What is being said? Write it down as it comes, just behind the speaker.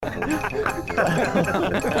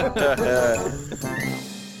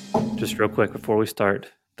Just real quick before we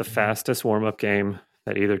start, the fastest warm-up game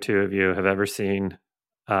that either two of you have ever seen.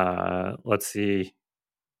 Let's see.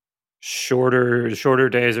 Shorter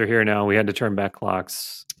days are here now. We had to turn back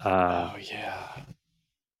clocks. Oh yeah.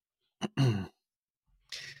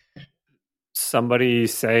 Somebody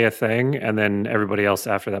say a thing, and then everybody else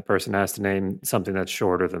after that person has to name something that's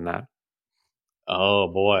shorter than that. Oh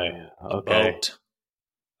boy. A Okay. boat.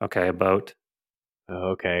 Okay, a boat.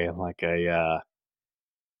 Okay, like a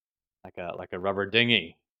rubber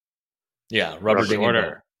dinghy. Yeah, rubber dinghy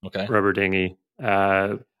shorter. boat. Okay. Rubber dinghy.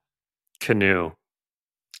 Canoe.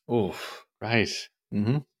 Oof. Right.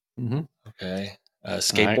 Mm-hmm. Mm-hmm. Okay.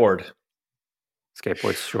 Skateboard.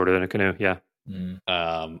 Skateboard's shorter than a canoe. Yeah. Mm.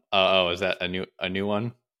 Is that a new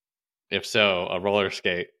one? If so, a roller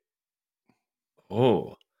skate.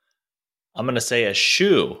 Oh. I'm gonna say a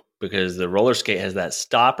shoe because the roller skate has that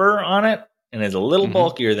stopper on it and is a little Mhm.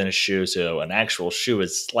 bulkier than a shoe, so an actual shoe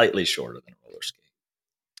is slightly shorter than a roller skate.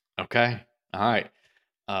 Okay. All right.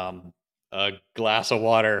 A glass of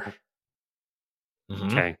water.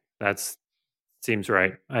 Mhm. Okay, that's seems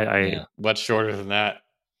right. Yeah. What's shorter than that?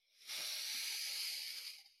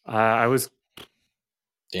 I was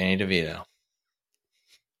Danny DeVito.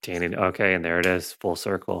 Danny. Okay, and there it is, full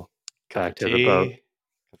circle. Cup Back of to tea. the boat. Cup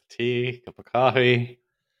of tea. Cup of coffee.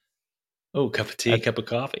 Oh, cup of tea, cup of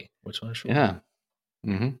coffee. Which one is shorter? Yeah.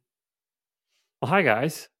 Mm-hmm. Well, hi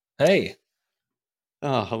guys. Hey.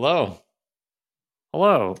 Oh, hello.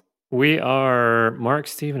 Hello. We are Mark,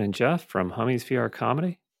 Steven, and Jeff from Hummies VR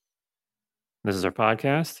Comedy. This is our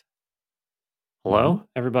podcast. Hello,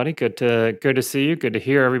 everybody. Good to see you. Good to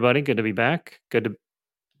hear everybody. Good to be back. Good to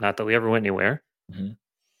not that we ever went anywhere. Mhm.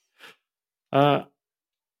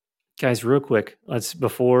 Guys, real quick,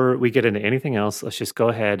 before we get into anything else, let's just go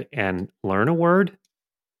ahead and learn a word.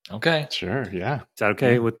 Okay. Sure. Yeah. Is that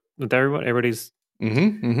okay Yeah. with everyone? Everybody's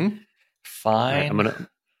Mm-hmm. Mm-hmm. all Fine. right, I'm gonna.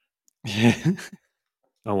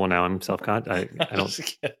 Oh well, now I'm self-conscious. I don't.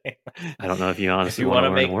 Just kidding. I don't know if you If honestly you want want to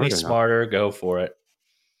to learn make a word me or not. smarter, go for it.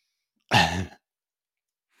 All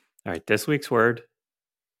right, this week's word: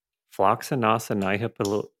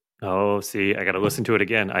 Floxinosinihipil. Oh, see, I got to listen to it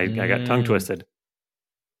again. I got tongue twisted.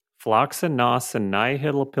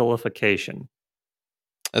 Floxinosinihilipilification.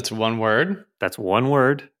 That's one word. That's one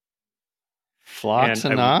word.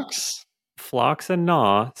 Floxinox.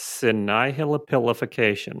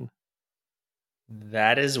 Floxinosinihilipilification.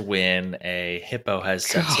 That is when a hippo has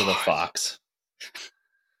sex with a God. fox.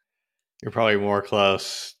 You're probably more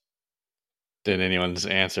close than anyone's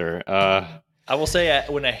answer. I will say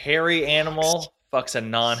when a hairy animal fucks a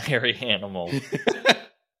non-hairy animal.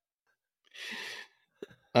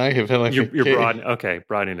 I have You're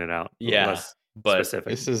broadening it out. Yeah, Less but specific.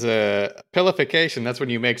 This is a pillification. That's when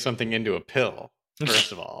you make something into a pill,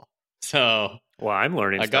 first of all. So Well, I'm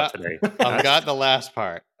learning stuff today. I've got the last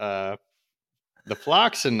part. The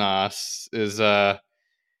floxinos is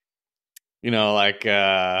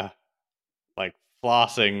like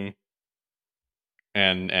flossing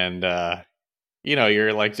and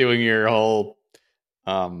you're like doing your whole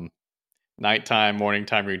nighttime, morning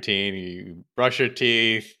time routine. You brush your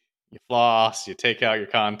teeth, you floss, you take out your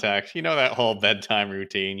contacts. You know that whole bedtime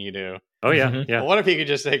routine you do. Oh yeah, Mhm. yeah. Well, what if you could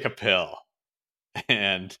just take a pill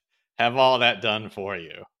and have all that done for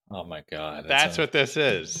you? oh my god, That's what this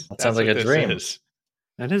is. That That's sounds like what a this dream. is.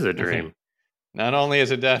 That is a dream. Not only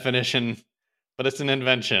is a definition, but it's an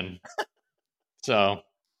invention. So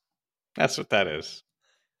that's what that is.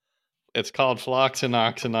 It's called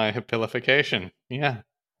floxinoxinihipilification. Yeah.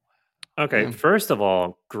 Okay, Yeah. first of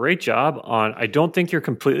all, great job on. I don't think you're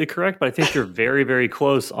completely correct, but I think you're very, very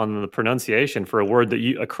close on the pronunciation for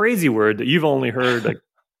a crazy word that you've only heard like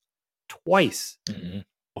twice. Mhm.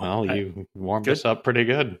 Well, you warmed good- us up pretty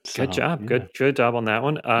good. So, Good job. yeah. Good job on that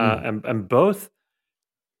one. And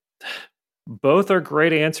both are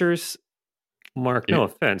great answers. Mark, no Yeah.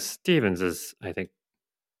 offense. Stevens is, I think,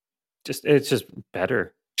 it's just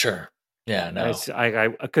better. Sure. Yeah. No.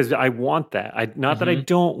 Because I want that. That I Mhm.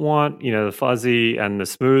 don't want the fuzzy and the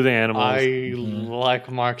smooth animals. I Mhm. like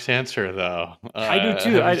Mark's answer though. I do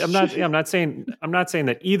too. I'm not saying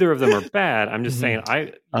that either of them are bad. I'm just saying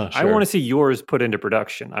I want to see yours put into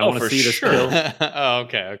production. I want to for see this sure. pill, Oh,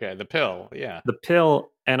 okay. The pill, yeah. the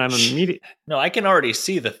pill, and I'm immediate. No, I can already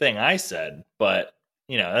see the thing I said, but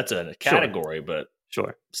that's a category. But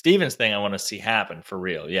Sure. Steven's thing, I want to see happen for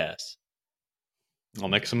real. Yes. I'll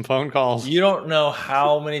make some phone calls. You don't know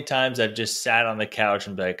how many times I've just sat on the couch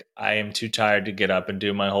and be like, I am too tired to get up and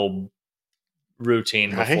do my whole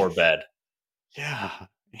routine Right? before bed. Yeah.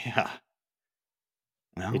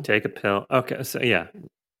 You take a pill. Okay, so yeah.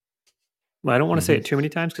 I don't want to say it too many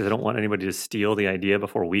times because I don't want anybody to steal the idea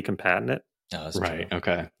before we can patent it. No, that's Right. true.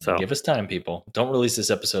 Okay. So Give us time, people. Don't release this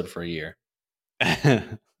episode for a year.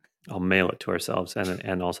 I'll mail it to ourselves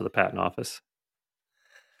and also the patent office.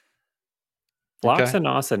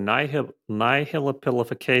 Floxanosa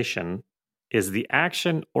nihilipilification is the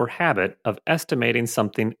action or habit of estimating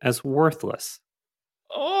something as worthless.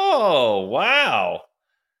 Oh, wow.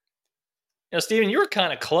 Steven, you were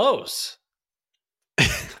kind of close.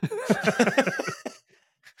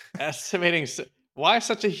 Estimating. Why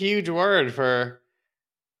such a huge word for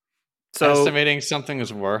So estimating something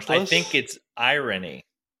is worthless? I think it's irony,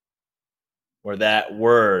 where that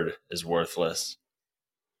word is worthless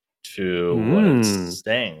to what it's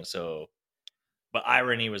saying. So, but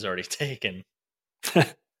irony was already taken.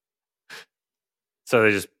 So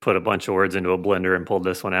they just put a bunch of words into a blender and pulled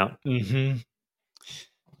this one out. Mm-hmm.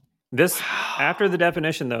 This, after the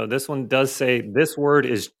definition, though, this one does say this word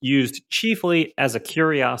is used chiefly as a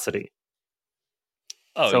curiosity.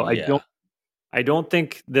 Oh, so yeah. I don't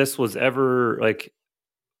think this was ever like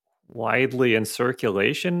widely in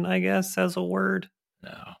circulation, I guess, as a word.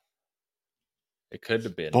 No. It could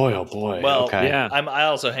have been. Boy, oh boy. Well, okay. Yeah. I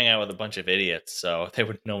also hang out with a bunch of idiots, so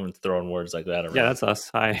no one's throwing words like that around. Yeah, that's us.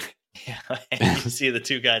 Hi. Yeah, you see the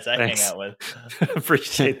two guys I Thanks. hang out with.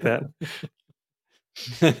 Appreciate that.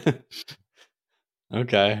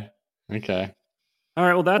 Okay. All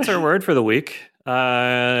right, well, that's our word for the week.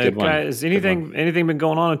 Good one. Guys, anything been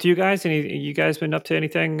going on with you guys? You guys been up to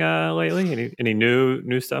anything lately? Any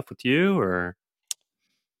new stuff with you or?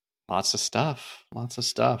 Lots of stuff.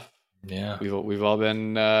 Yeah. We've all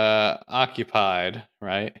been occupied,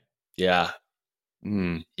 right? Yeah.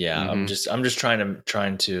 Mm. Yeah. Mhm. I'm just trying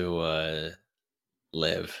to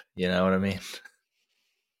live. You know what I mean?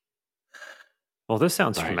 Well, this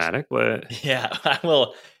sounds Right. traumatic. What? Yeah, I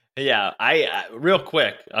will. Yeah, I real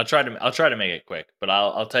quick. I'll try to make it quick, but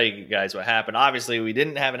I'll tell you guys what happened. Obviously, we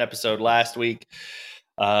didn't have an episode last week.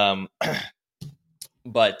 But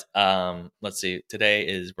let's see.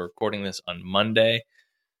 We're recording this on Monday,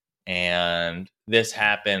 and this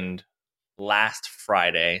happened last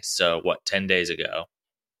Friday. So 10 days ago?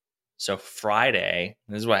 So Friday,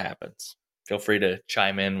 this is what happens. Feel free to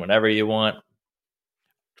chime in whenever you want.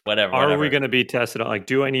 Whatever. We going to be tested on? Like,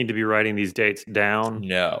 do I need to be writing these dates down?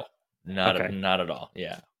 No, not at all.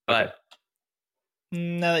 Yeah, but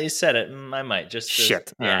now that you said it, I might just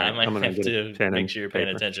shit. Yeah, right. I might have to make sure you're paying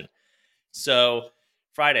attention. So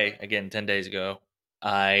Friday, again, 10 days ago,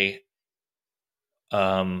 Saturday.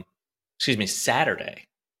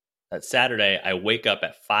 That Saturday, I wake up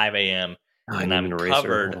at 5 a.m. and I'm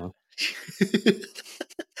covered.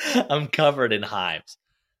 I'm covered in hives.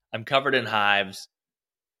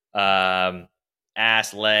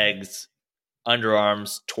 Ass, legs,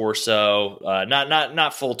 underarms, torso,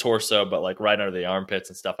 not full torso, but like right under the armpits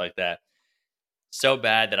and stuff like that. So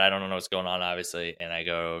bad that I don't know what's going on, obviously, and I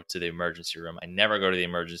go to the emergency room. I never go to the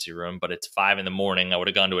emergency room, but it's 5 a.m. I would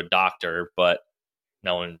have gone to a doctor, but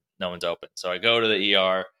no one's open. So I go to the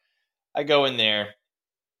ER. I go in there.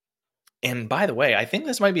 And by the way, I think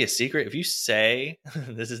this might be a secret. If you say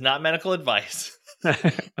this is not medical advice,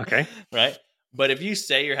 okay, right? But if you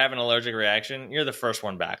say you're having an allergic reaction, you're the first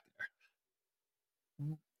one back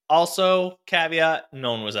there. Also, caveat,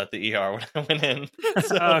 no one was at the ER when I went in.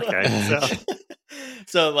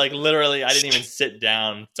 So like literally, I didn't even sit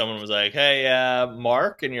down. Someone was like, hey,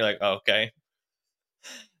 Mark. And you're like, oh, okay.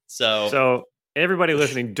 So everybody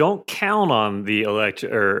listening, don't count on the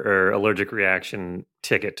allergic reaction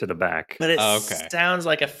ticket to the back. But it sounds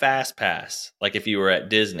like a fast pass. Like if you were at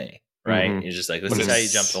Disney, right? Mm-hmm. You're just like, this is how you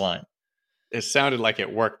jump the line. It sounded like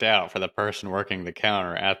it worked out for the person working the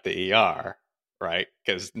counter at the ER, right?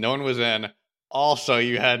 Because no one was in. Also,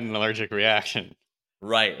 you had an allergic reaction.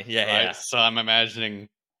 Right. Yeah. Right? Yeah. So I'm imagining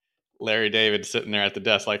Larry David sitting there at the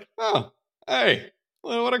desk like, oh, hey,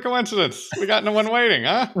 what a coincidence. We got no one waiting,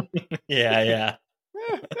 huh? Yeah.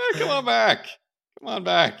 Come on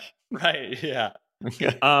back. Right. Yeah.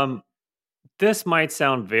 This might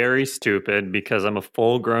sound very stupid because I'm a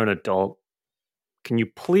full-grown adult. Can you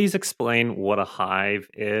please explain what a hive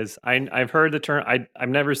is? I've heard the term. I've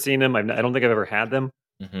never seen them. I don't think I've ever had them.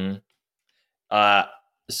 Mm-hmm.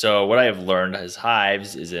 So what I have learned is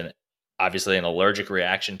hives is obviously an allergic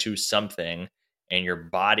reaction to something, and your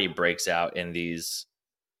body breaks out in these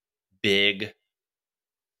big,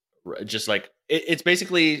 just like it's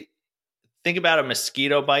basically, think about a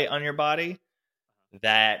mosquito bite on your body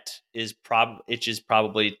that is itches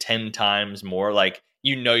probably 10 times more. Like,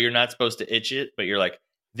 you're not supposed to itch it, but you're like,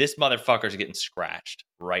 this motherfucker's getting scratched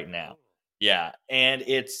right now. Yeah. And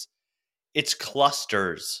it's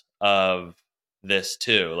clusters of this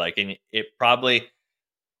too. Like, and it probably,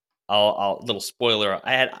 I'll little spoiler,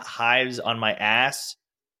 I had hives on my ass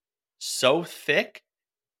so thick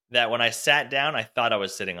that when I sat down, I thought I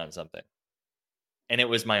was sitting on something, and it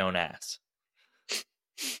was my own ass.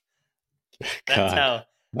 That's God, how.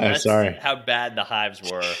 I'm sorry. How bad the hives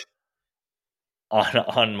were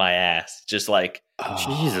on my ass. Just like,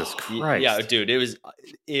 Jesus Christ. yeah, dude. It was,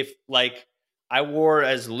 if like I wore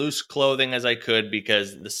as loose clothing as I could,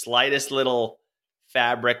 because the slightest little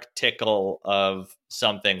fabric tickle of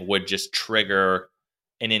something would just trigger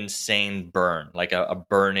an insane burn, like a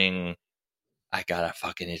burning. I gotta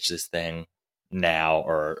fucking itch this thing now,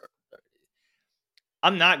 or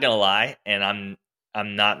I'm not gonna lie, and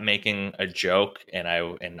I'm not making a joke,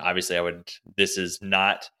 and obviously I would. This is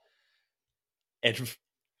not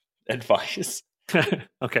advice.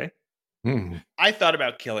 Okay. I thought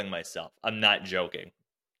about killing myself. I'm not joking.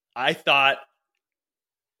 I thought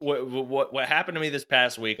what happened to me this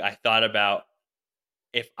past week. I thought about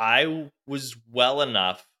if I was well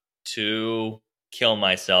enough to kill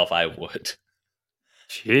myself, I would.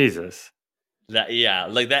 Jesus. That, yeah,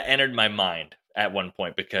 like that entered my mind at one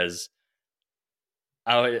point, because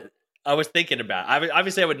I was thinking about.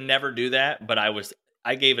 Obviously I would never do that, but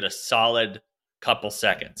I gave it a solid couple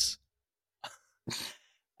seconds.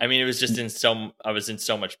 I mean, it was just I was in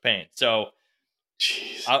so much pain. So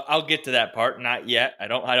Jeez. I'll get to that part. Not yet.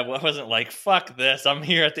 I wasn't like, fuck this, I'm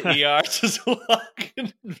here at the ER just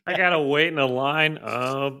walking. I gotta wait in a line.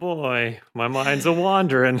 Oh boy, my mind's a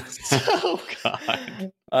wandering. Oh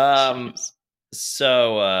God. Jeez.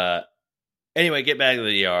 So anyway, get back to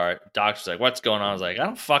the ER. Doctor's like, what's going on? I was like, I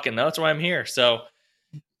don't fucking know. That's why I'm here. So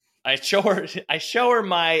I show her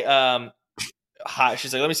my hive.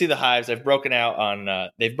 She's like, let me see the hives. They've broken out on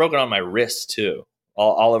my wrists too,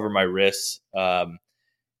 all over my wrists. And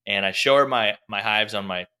I show her my hives on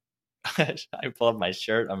my. I pull up my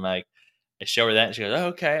shirt. I'm like, I show her that, and she goes, oh,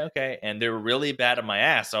 okay. And they were really bad on my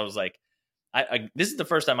ass. So I was like, this is the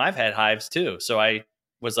first time I've had hives too. So I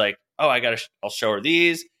was like, oh, I'll show her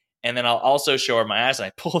these, and then I'll also show her my ass. And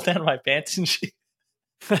I pull down my pants, and she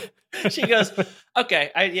goes,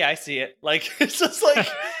 okay, I see it. Like, it's just like.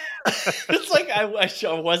 It's like I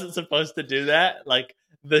wasn't supposed to do that. Like,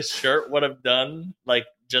 the shirt would have done like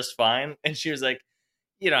just fine. And she was like,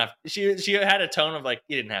 she had a tone of like,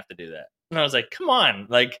 you didn't have to do that. And I was like, come on,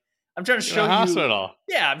 like, I'm trying to show you. Hospital.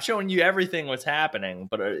 Yeah, I'm showing you everything what's happening.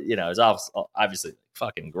 But it's obviously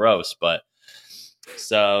fucking gross. But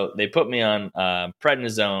so they put me on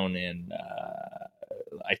prednisone, and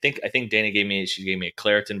I think Dana gave me a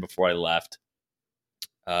Claritin before I left.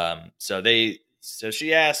 So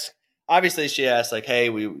she asked, like, hey,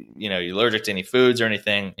 you allergic to any foods or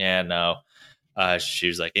anything? Yeah, no. She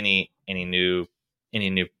was like, any new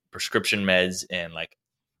prescription meds? And like,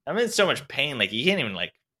 I'm in so much pain, like you can't even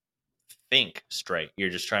like think straight. You're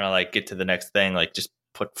just trying to like get to the next thing, like just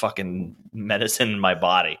put fucking medicine in my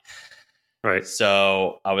body. Right.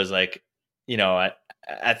 So I was like,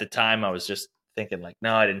 at the time I was just thinking like,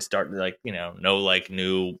 no, I didn't start like, no like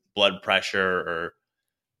new blood pressure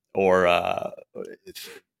or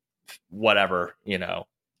whatever,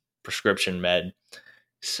 prescription med.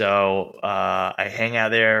 So I hang out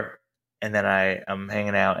there, and then I'm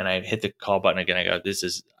hanging out, and I hit the call button again. I go,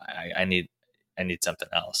 I need something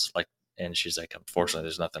else. Like, and she's like, unfortunately,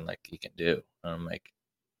 there's nothing like you can do. And I'm like,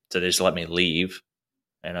 so they just let me leave.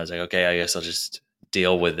 And I was like, okay, I guess I'll just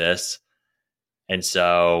deal with this. And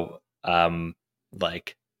so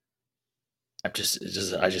like, I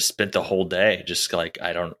just spent the whole day just like,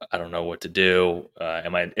 I don't know what to do.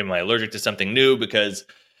 Am I allergic to something new? Because,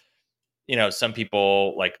 some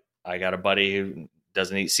people, like, I got a buddy who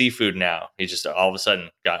doesn't eat seafood now. He just all of a sudden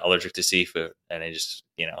got allergic to seafood, and he just,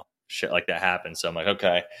 shit like that happened. So I'm like,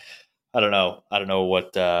 okay, I don't know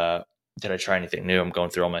what, did I try anything new? I'm going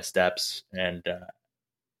through all my steps, and the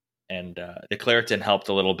Claritin helped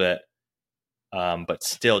a little bit. But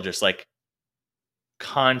still just like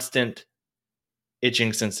constant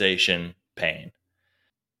itching sensation, pain.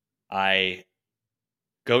 I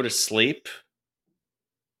go to sleep.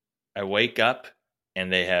 I wake up,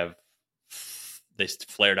 and they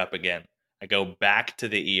flared up again. I go back to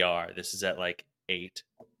the ER. This is at like 8.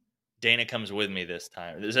 Dana comes with me this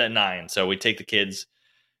time. This is at 9. So we take the kids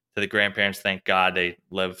to the grandparents. Thank God they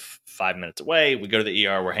live 5 minutes away. We go to the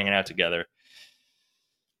ER. We're hanging out together.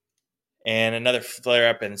 And another flare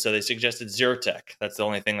up. And so they suggested Zyrtec. That's the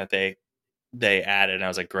only thing that they added. And I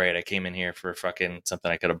was like, great. I came in here for fucking something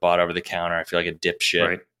I could have bought over the counter. I feel like a dipshit.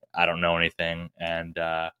 Right. I don't know anything. And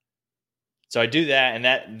so I do that. And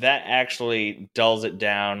that actually dulls it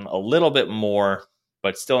down a little bit more,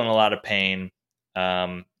 but still in a lot of pain.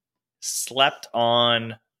 slept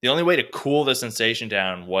on. The only way to cool the sensation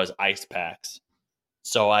down was ice packs.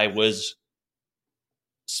 So I was,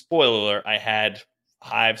 spoiler alert, I had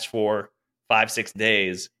hives for 5-6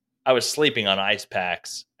 days. I was sleeping on ice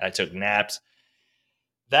packs. I took naps.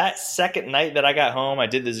 That second night that I got home, I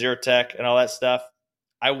did the Zyrtec and all that stuff.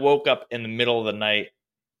 I woke up in the middle of the night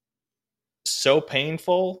so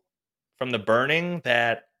painful from the burning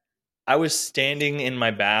that I was standing in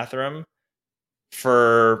my bathroom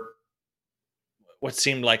for what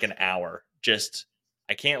seemed like an hour. Just,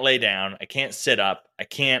 I can't lay down. I can't sit up. I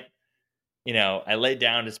can't, I lay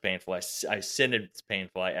down, it's painful. I sit, it's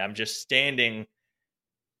painful. I'm just standing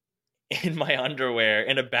in my underwear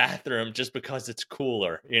in a bathroom just because it's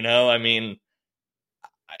cooler. I mean,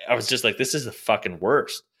 I was just like, this is the fucking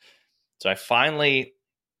worst. So I finally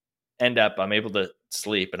I'm able to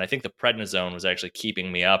sleep. And I think the prednisone was actually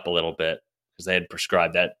keeping me up a little bit because they had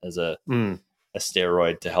prescribed that as a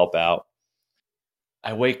steroid to help out.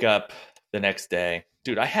 I wake up the next day.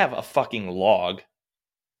 Dude, I have a fucking log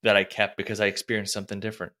that I kept because I experienced something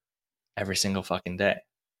different every single fucking day.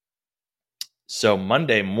 So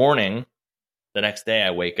Monday morning, the next day I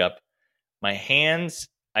wake up, my hands,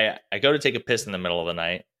 I go to take a piss in the middle of the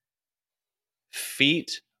night.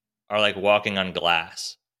 Feet are like walking on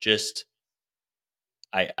glass. Just,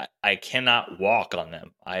 I cannot walk on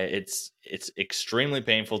them. It's extremely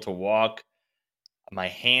painful to walk. My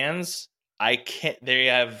hands, I can't,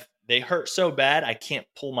 they hurt so bad I can't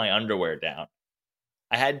pull my underwear down.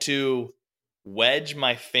 I had to wedge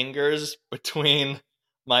my fingers between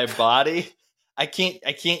my body. I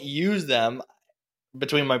can't use them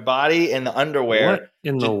between my body and the underwear. What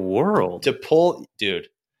in the world? To pull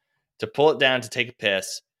it down to take a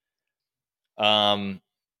piss. And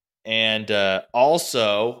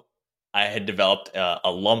also I had developed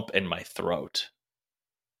a lump in my throat.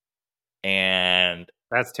 And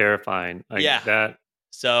that's terrifying. Like, yeah. That.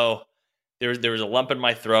 So there was a lump in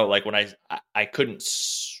my throat. Like when I couldn't,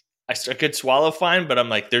 I could swallow fine, but I'm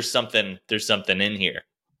like, there's something in here.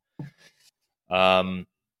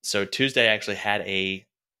 So Tuesday I actually had a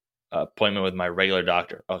appointment with my regular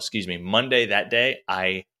doctor. Monday that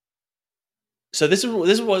day so this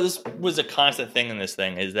was a constant thing in this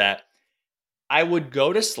thing, is that I would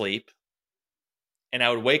go to sleep and I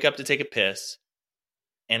would wake up to take a piss,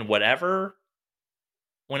 and whenever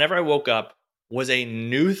I woke up was a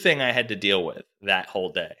new thing I had to deal with that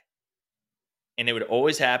whole day. And it would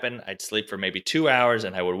always happen. I'd sleep for maybe 2 hours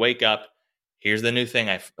and I would wake up. Here's the new thing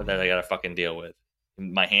that I got to fucking deal with.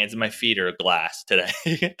 My hands and my feet are glass today.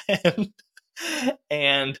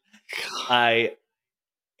 and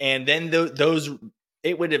then those,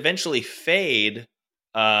 it would eventually fade.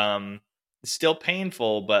 Still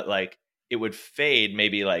painful, but like it would fade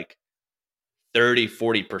maybe like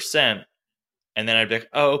 30-40%. And then I'd be like,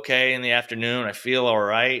 oh, okay, in the afternoon, I feel all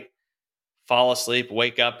right. Fall asleep,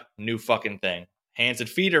 wake up, new fucking thing. Hands and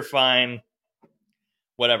feet are fine.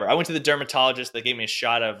 Whatever. I went to the dermatologist. They gave me a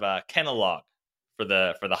shot of Kenalog for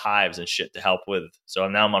the hives and shit to help with. So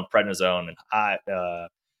now I'm on prednisone and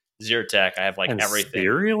Zyrtec. I have like and everything.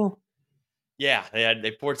 Cereal? Yeah,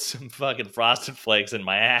 they poured some fucking Frosted Flakes in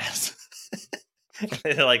my ass.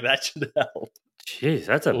 They're like, that should help. Jeez,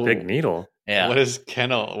 that's a big needle. Yeah. What is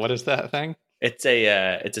that thing? It's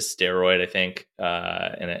a steroid, I think,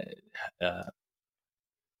 and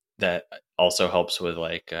that also helps with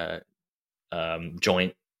like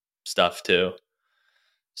joint stuff too.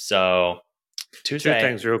 So Tuesday, 2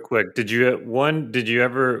 things real quick. Did you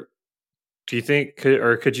ever? Do you think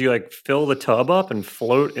could you like fill the tub up and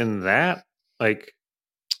float in that? Like,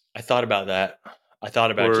 I thought about that. I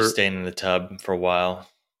thought about just staying in the tub for a while.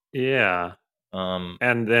 Yeah.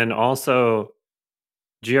 And then also,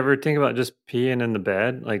 do you ever think about just peeing in the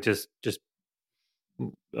bed, like just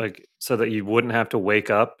like so that you wouldn't have to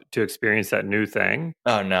wake up to experience that new thing?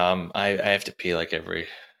 Oh no, I have to pee like I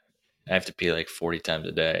have to pee like 40 times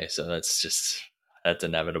a day, so that's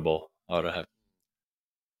inevitable. But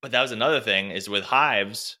that was another thing, is with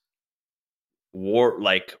hives,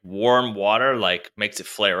 warm water like makes it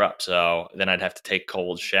flare up. So then I'd have to take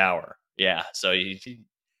cold shower. Yeah, so I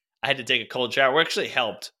had to take a cold shower, which actually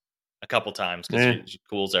helped a couple times because it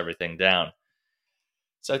cools everything down.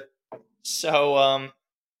 So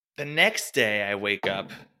the next day I wake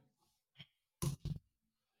up,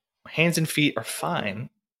 my hands and feet are fine.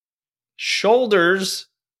 Shoulders,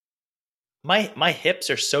 my hips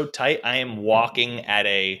are so tight. I am walking at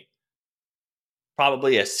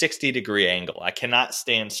probably a 60-degree angle. I cannot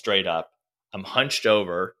stand straight up. I'm hunched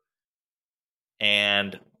over,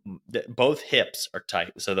 and both hips are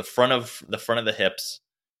tight. So the front of the hips,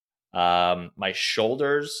 my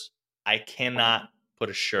shoulders, I cannot put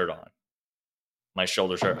a shirt on, my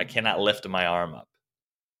shoulder shirt. I cannot lift my arm up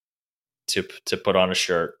to put on a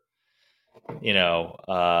shirt, you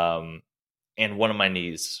know. And one of my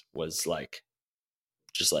knees was like,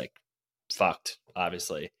 just like fucked,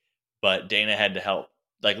 obviously. But Dana had to help,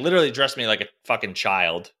 like literally dress me like a fucking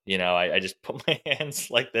child. You know, I just put my hands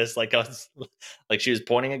like this, like I was, like she was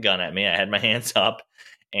pointing a gun at me. I had my hands up,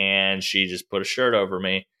 and she just put a shirt over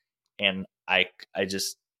me, and I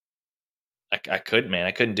couldn't, man.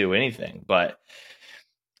 I couldn't do anything. But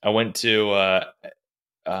I went to,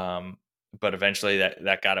 but eventually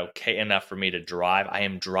that got okay enough for me to drive. I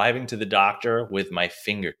am driving to the doctor with my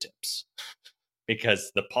fingertips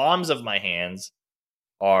because the palms of my hands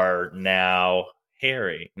are now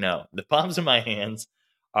hairy. No, the palms of my hands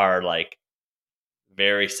are like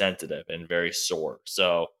very sensitive and very sore.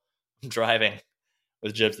 So I'm driving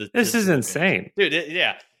with Jibs. This is insane, dude.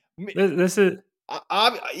 Yeah, this is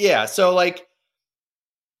yeah. So like,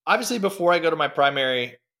 obviously, before I go to my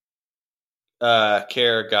primary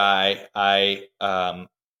care guy, I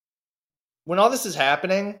when all this is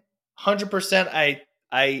happening, 100%,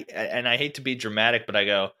 I hate to be dramatic, but I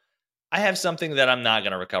go, I have something that I'm not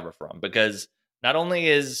going to recover from, because not only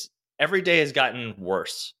is every day has gotten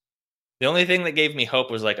worse. The only thing that gave me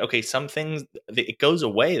hope was like, okay, some things, it goes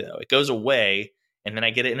away though. It goes away and then I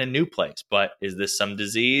get it in a new place. But is this some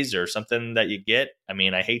disease or something that you get? I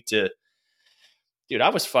mean, I hate to, dude, I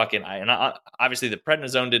was fucking, obviously the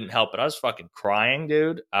prednisone didn't help, but I was fucking crying,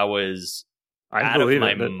 dude. I was out of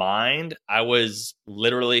my mind. I was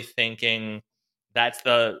literally thinking that's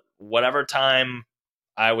the, whatever time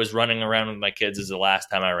I was running around with my kids is the last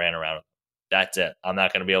time I ran around with them. That's it. I'm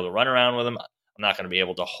not going to be able to run around with them. I'm not going to be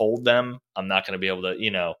able to hold them. I'm not going to be able to,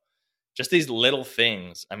 you know, just these little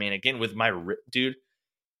things. I mean, again, with my, dude,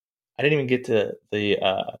 I didn't even get to the,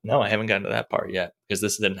 no, I haven't gotten to that part yet because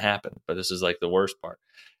this didn't happen, but this is like the worst part.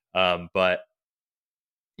 But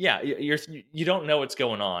yeah, you don't know what's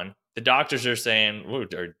going on. The doctors are saying, or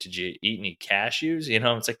did you eat any cashews? You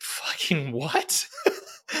know, it's like, fucking what?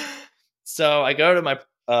 So I go to my,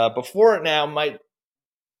 before now, my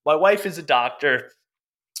wife is a doctor,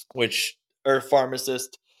 or a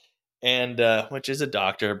pharmacist, and which is a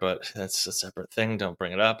doctor, but that's a separate thing. Don't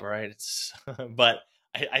bring it up, all right? It's, but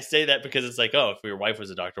I say that because it's like, oh, if your wife was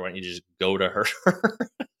a doctor, why don't you just go to her?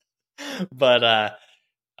 But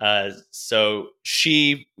so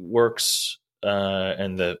she works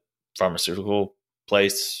in the pharmaceutical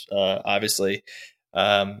place, obviously,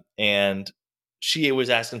 and she was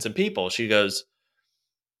asking some people. She goes,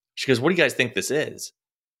 what do you guys think this is?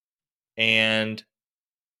 And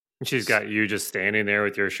she's got you just standing there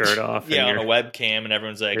with your shirt off. Yeah, on a webcam, and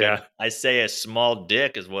everyone's like, yeah. I say a small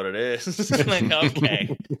dick is what it is. Like,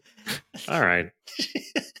 okay. All right.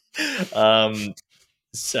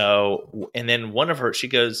 So, and then one of her, she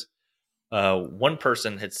goes, one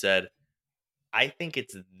person had said, I think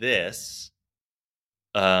it's this,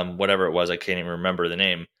 whatever it was, I can't even remember the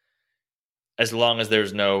name, as long as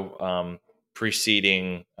there's no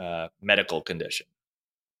preceding medical condition.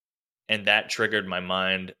 And that triggered my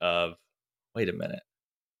mind of, wait a minute.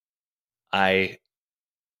 I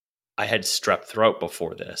had strep throat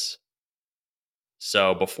before this.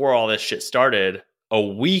 So before all this shit started, a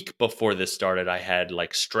week before this started, I had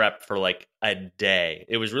like strep for like a day.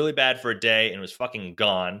 It was really bad for a day and it was fucking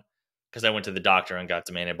gone because I went to the doctor and got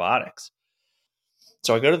some antibiotics.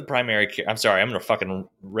 So I go to the primary care. I'm sorry, I'm going to fucking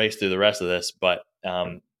race through the rest of this, but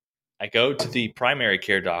I go to the primary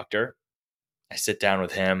care doctor. I sit down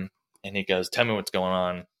with him and he goes, tell me what's going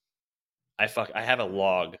on. I have a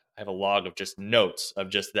log. I have a log of just notes of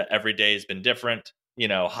just that every day has been different. You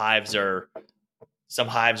know, some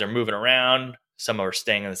hives are moving around. Some are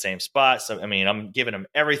staying in the same spot. So, I mean, I'm giving them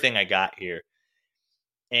everything I got here.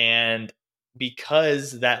 And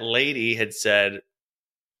because that lady had said,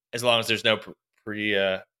 as long as there's no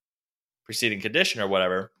preceding condition or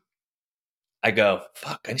whatever, I go,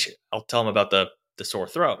 fuck, I'll tell them about the sore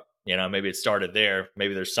throat. You know, maybe it started there.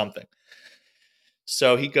 Maybe there's something.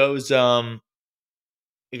 So he goes, tell me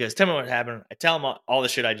what happened. I tell him all the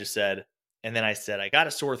shit I just said. And then I said, I got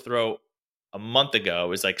a sore throat a month ago. It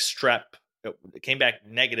was like strep. It came back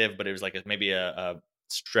negative, but it was like maybe a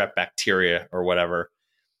strep bacteria or whatever.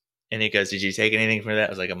 And he goes, did you take anything for that? It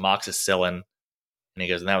was like amoxicillin. And he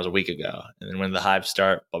goes, and that was a week ago. And then when the hives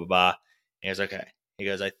start, blah, blah, blah. And he goes, okay. He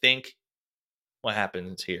goes, I think what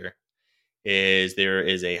happens here is there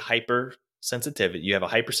is a hypersensitivity. You have a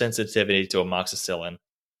hypersensitivity to amoxicillin,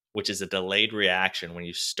 which is a delayed reaction when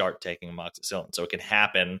you start taking amoxicillin. So it can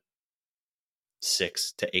happen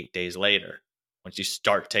 6 to 8 days later once you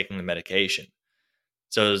start taking the medication.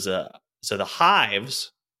 So the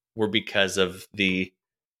hives were because of the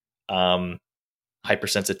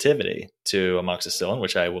hypersensitivity to amoxicillin,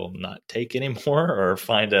 which I will not take anymore or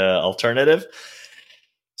find an alternative.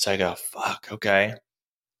 So I go, fuck, okay.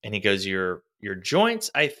 And he goes, your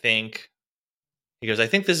joints, I think. He goes, I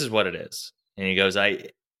think this is what it is. And he goes,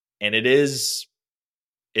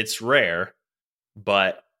 it's rare,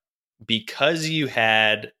 but because you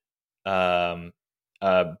had a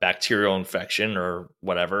bacterial infection or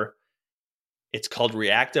whatever, it's called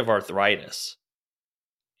reactive arthritis.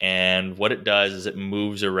 And what it does is it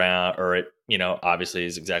moves around, or it, obviously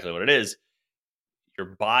is exactly what it is. Your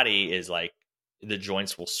body is like, the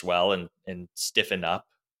joints will swell and stiffen up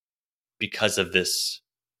because of this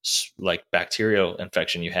like bacterial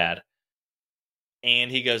infection you had. And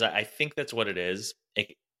he goes, I think that's what it is.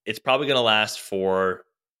 It's probably going to last for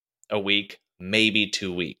a week, maybe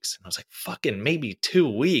 2 weeks. And I was like, fucking maybe 2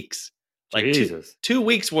 weeks. Like Jesus. 2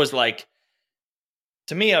 weeks was like,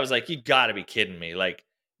 to me, I was like, you gotta be kidding me. Like,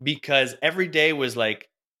 because every day was like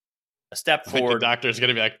a step forward. The doctor's going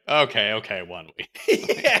to be like, okay, 1 week.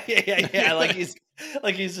 yeah. Like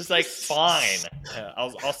he's just like, fine.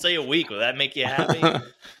 I'll say a week. Will that make you happy?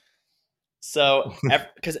 So,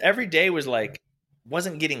 because every day was like,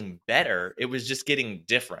 wasn't getting better. It was just getting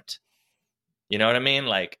different. You know what I mean?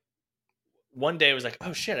 Like, one day it was like,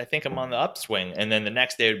 oh shit, I think I'm on the upswing. And then the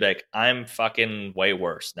next day it would be like, I'm fucking way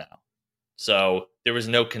worse now. So there was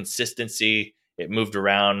no consistency. It moved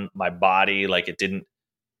around my body. Like it didn't,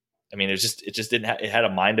 it just didn't it had a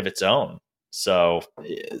mind of its own. So,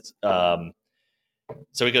 so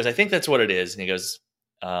he goes, I think that's what it is. And he goes,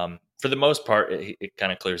 for the most part, it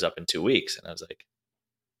kind of clears up in 2 weeks. And I was like,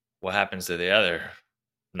 what happens to the other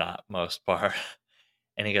not most part?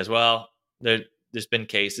 And he goes, well, there's been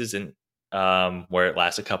cases where it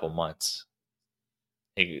lasts a couple months.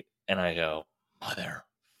 And I go,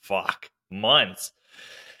 motherfuck, months.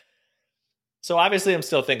 So obviously I'm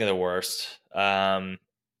still thinking the worst.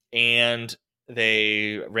 And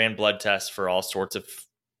they ran blood tests for all sorts of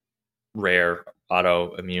rare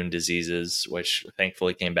autoimmune diseases, which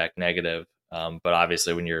thankfully came back negative. But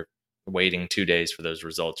obviously when you're waiting 2 days for those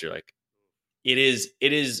results, you're like, it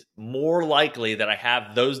is more likely that I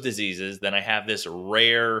have those diseases than I have this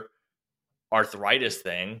rare arthritis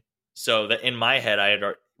thing. So that in my head, I had,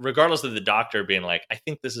 regardless of the doctor being like, I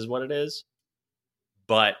think this is what it is.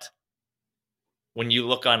 But when you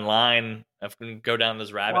look online, I can go down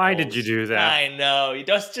those rabbit holes. Why did you do that? I know. You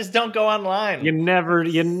just don't go online. You never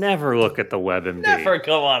look at the WebMD. Never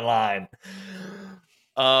go online.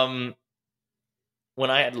 When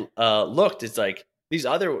I had looked, it's like these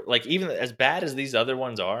other, like even as bad as these other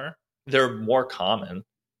ones are, they're more common.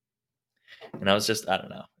 And I was just, I don't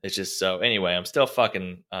know. It's just so. Anyway, I'm still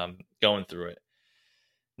fucking going through it.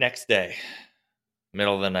 Next day,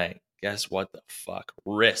 middle of the night. Guess what the fuck?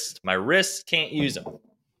 Wrist. My wrists can't use them.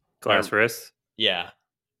 Glass wrists? Yeah.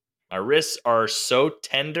 My wrists are so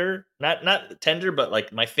tender. Not tender, but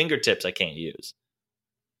like my fingertips I can't use.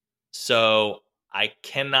 So I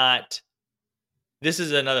cannot. This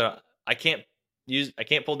is another. I can't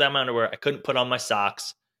pull down my underwear. I couldn't put on my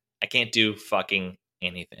socks. I can't do fucking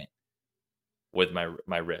anything with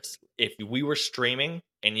my wrists. If we were streaming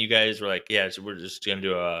and you guys were like, yeah, so we're just gonna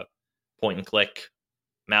do a point and click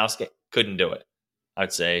mouse game, couldn't do it.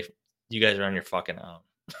 I'd say you guys are on your fucking own.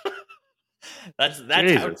 that's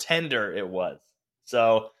Jesus. How tender it was.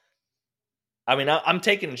 So I mean, I'm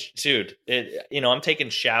taking, dude, I'm taking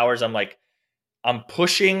showers. I'm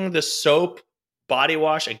pushing the soap body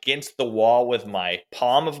wash against the wall with my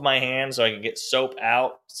palm of my hand so I can get soap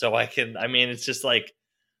out. So I can, it's just like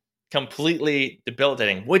completely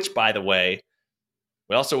debilitating, which by the way,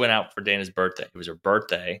 we also went out for Dana's birthday. It was her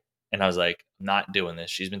birthday. And I was like, I'm not doing this.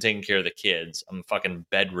 She's been taking care of the kids. I'm fucking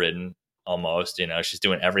bedridden almost, she's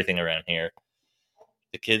doing everything around here.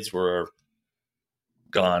 The kids were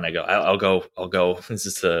gone. I go, I'll go. This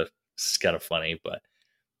is kind of funny, but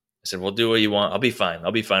I said, well, do what you want. I'll be fine.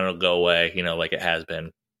 It'll go away, like it has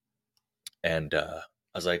been. And I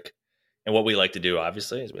was like, and what we like to do,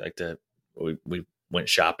 obviously, is we went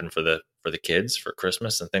shopping for the kids for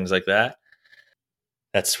Christmas and things like that.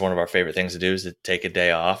 That's one of our favorite things to do, is to take a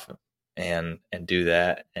day off and do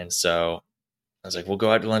that. And so I was like, we'll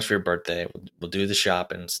go out to lunch for your birthday. We'll do the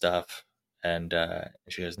shopping and stuff. And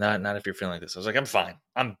she goes, not if you're feeling like this. I was like, I'm fine.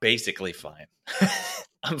 I'm basically fine.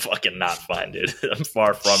 I'm fucking not fine, dude. I'm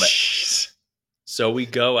far from it. Jeez. So we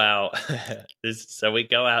go out. We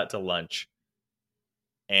go out to lunch,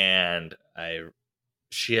 and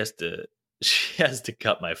she has to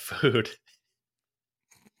cut my food.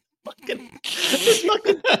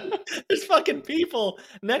 There's fucking people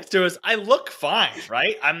next to us. I look fine,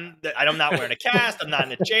 right? I'm not wearing a cast. I'm not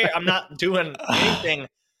in a chair. I'm not doing anything.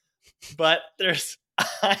 But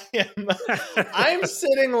I'm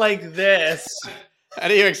sitting like this. How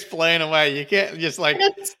do you explain away? You can't just like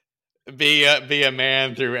be a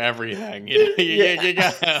man through everything. You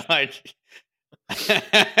gotta like.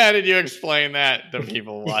 How did you explain that to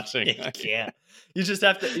people watching? You can't. You just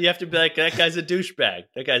have to be like, that guy's a douchebag.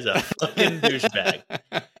 That guy's a fucking douchebag.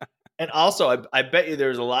 And also, I bet you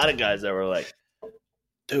there's a lot of guys that were like,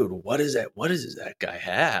 dude, what is that? What does that guy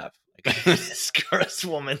have? Like, this gross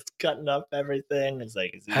woman's cutting up everything. It's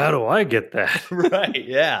like, how do I get that? Right?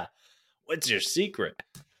 Yeah. What's your secret?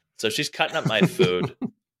 So she's cutting up my food.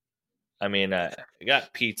 I mean, I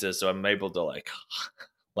got pizza, so I'm able to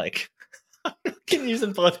like can use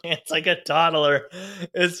in both hands like a toddler.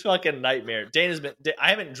 It's fucking nightmare. I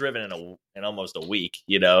haven't driven in almost a week.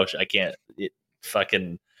 You know, I can't.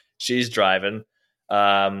 She's driving.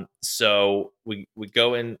 So we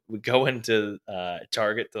go into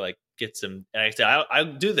Target to like get some. And I say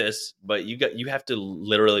I'll do this, but you have to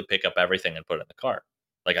literally pick up everything and put it in the cart.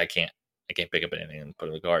 Like I can't pick up anything and put it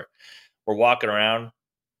in the cart. We're walking around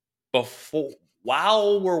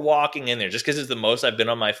while we're walking in there, just because it's the most I've been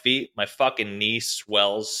on my feet, my fucking knee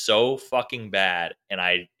swells so fucking bad, and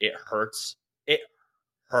it hurts. It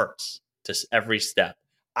hurts to every step.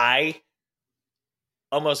 I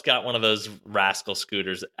almost got one of those rascal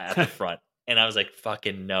scooters at the front, and I was like,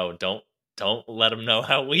 "Fucking no! Don't let them know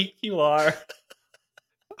how weak you are."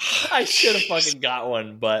 I should have fucking got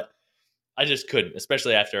one, but I just couldn't,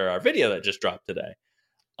 especially after our video that just dropped today.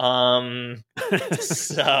 So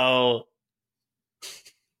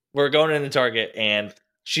we're going into Target, and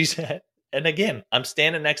and again, I'm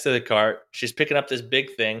standing next to the cart. She's picking up this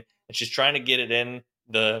big thing, and she's trying to get it in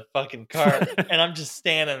the fucking cart, and I'm just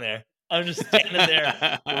standing there. I'm just standing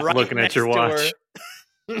there, right looking at your watch,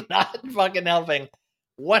 not fucking helping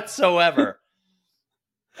whatsoever.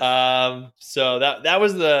 So that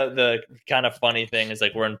was the kind of funny thing is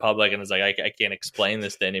like we're in public, and it's like I can't explain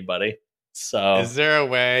this to anybody. So, is there a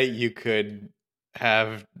way you could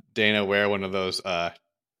have Dana wear one of those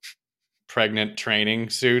pregnant training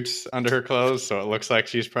suits under her clothes so it looks like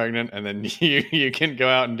she's pregnant, and then you can go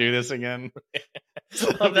out and do this again?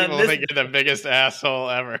 People think you're the biggest asshole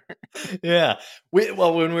ever. Yeah.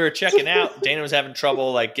 When we were checking out, Dana was having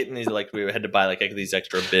trouble like getting these, like we had to buy like these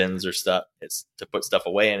extra bins or stuff to put stuff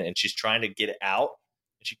away in, and she's trying to get it out,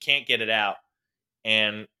 and she can't get it out,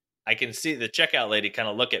 and I can see the checkout lady kind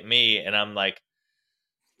of look at me, and I'm like,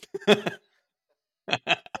 look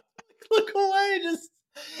away,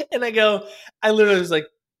 and I literally was like,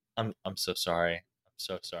 I'm so sorry. I'm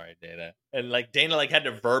so sorry, Dana. And like Dana like had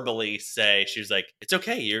to verbally say, she was like, it's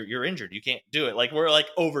okay, you're injured, you can't do it. Like we're like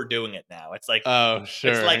overdoing it now. It's like, oh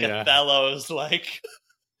sure, it's like Othello's like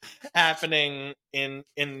happening in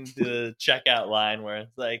the checkout line where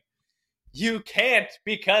it's like, you can't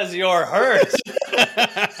because you're hurt.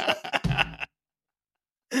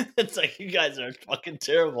 It's like, you guys are fucking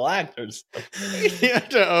terrible actors. You have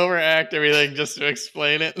to overact everything just to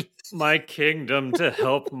explain it. My kingdom to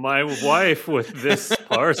help my wife with this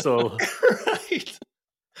parcel. Right.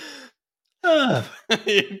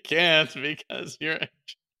 You can't because you're.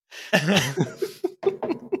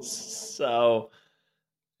 So,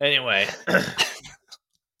 anyway,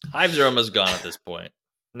 hives are almost gone at this point.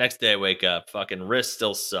 Next day I wake up, fucking wrists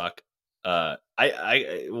still suck. That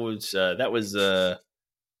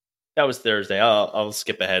was Thursday. I'll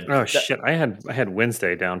skip ahead. Oh shit! I had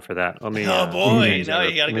Wednesday down for that. Let me. Oh boy! No,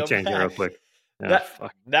 you gotta go change back. it real quick.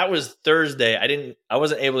 That was Thursday. I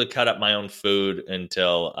wasn't able to cut up my own food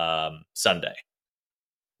until Sunday.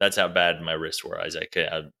 That's how bad my wrists were. I was like,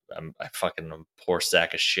 I'm fucking a poor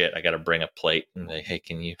sack of shit. I got to bring a plate and like, hey,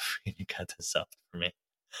 can you cut this up for me?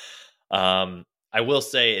 I will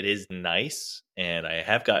say it is nice, and I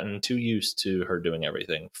have gotten too used to her doing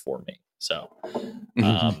everything for me. So,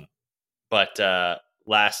 but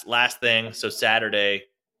last thing. So Saturday,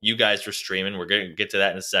 you guys were streaming. We're going to get to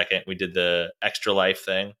that in a second. We did the Extra Life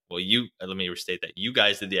thing. Well, let me restate that. You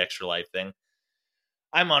guys did the Extra Life thing.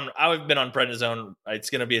 I've been on prednisone. It's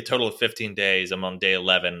going to be a total of 15 days. I'm on day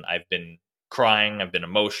 11. I've been crying. I've been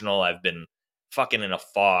emotional. I've been fucking in a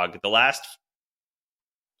fog. The last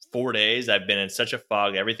 4 days, I've been in such a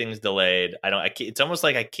fog. Everything's delayed. It's almost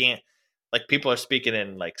like I can't, like people are speaking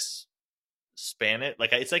in like Spanish.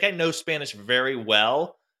 Like it's like I know Spanish very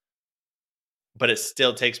well, but it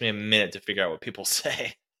still takes me a minute to figure out what people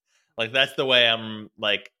say. Like that's the way I'm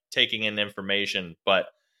like taking in information. But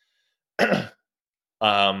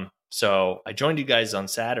so I joined you guys on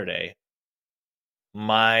Saturday,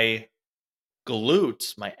 my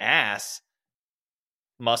glutes, my ass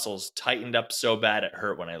muscles tightened up so bad it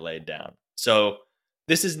hurt when I laid down. So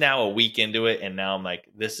this is now a week into it, and now I'm like,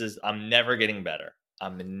 I'm never getting better.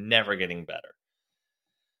 I'm never getting better.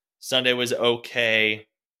 Sunday was okay.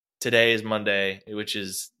 Today is Monday, which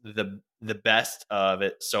is the best of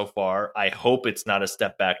it so far. I hope it's not a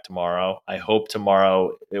step back tomorrow. I hope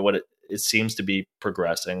tomorrow it seems to be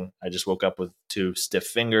progressing. I just woke up with 2 stiff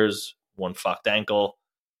fingers, 1 fucked ankle.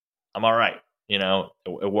 I'm all right. It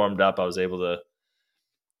warmed up. I was able to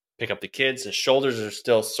pick up the kids. The shoulders are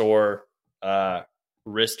still sore.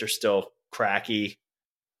 Wrists are still cracky,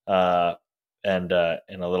 and a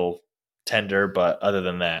little tender. But other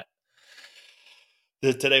than that,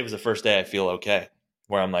 today was the first day I feel okay.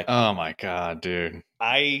 Where I'm like, oh my God, dude.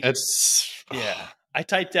 I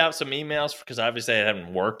typed out some emails because obviously I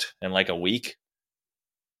haven't worked in like a week.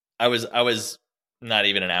 I was not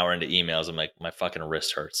even an hour into emails. I'm like, my fucking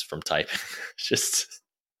wrist hurts from typing.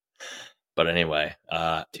 But anyway,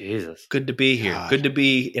 Jesus, good to be here. God. Good to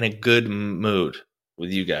be in a good mood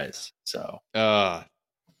with you guys. So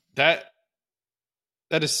that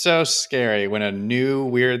is so scary when a new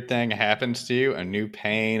weird thing happens to you, a new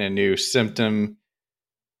pain, a new symptom.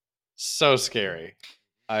 So scary.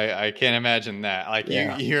 I can't imagine that. Like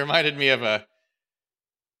you reminded me of a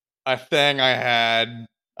thing I had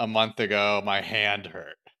a month ago. My hand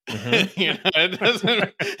hurt. It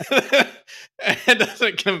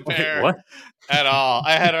doesn't compare. Wait, what? At all.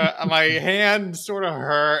 I had my hand sort of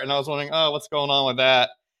hurt, and I was wondering, oh, what's going on with that?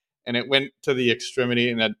 And it went to the extremity,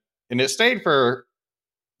 and it stayed for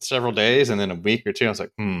several days, and then a week or two. I was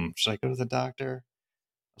like, should I go to the doctor?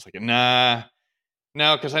 I was like,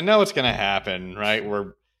 no, because I know it's going to happen, right?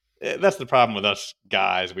 That's the problem with us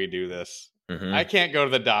guys. We do this. Mm-hmm. I can't go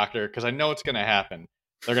to the doctor because I know it's going to happen.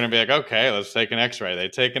 They're going to be like, okay, let's take an X-ray. They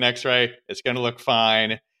take an X-ray. It's going to look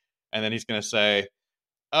fine, and then he's going to say,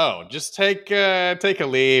 oh, just take a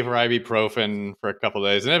leave or ibuprofen for a couple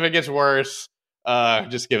days. And if it gets worse,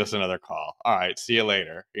 just give us another call. All right, see you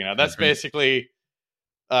later. That's basically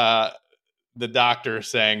the doctor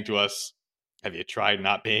saying to us, have you tried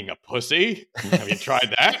not being a pussy? Have you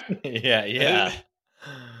tried that? Yeah.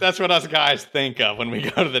 That's what us guys think of when we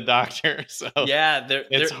go to the doctor. So yeah,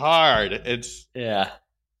 it's hard.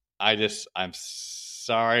 I'm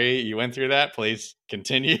sorry you went through that. Please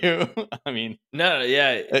continue. I mean, no,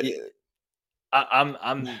 yeah,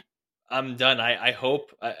 I'm done. I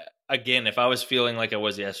hope. Again, if I was feeling like I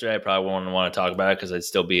was yesterday, I probably wouldn't want to talk about it because I'd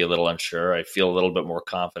still be a little unsure. I feel a little bit more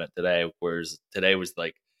confident today, whereas today was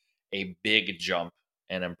like a big jump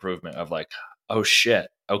and improvement of like, oh shit,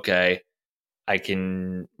 okay,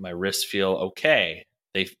 my wrists feel okay.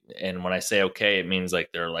 And when I say okay, it means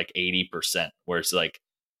like they're like 80%, where it's like,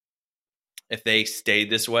 if they stayed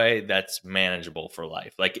this way, that's manageable for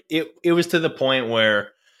life. Like it was to the point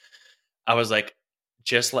where I was like,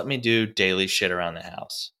 just let me do daily shit around the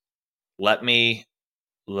house. Let me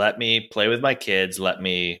play with my kids. Let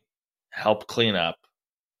me help clean up.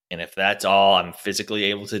 And if that's all I'm physically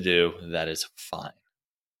able to do, that is fine.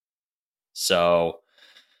 So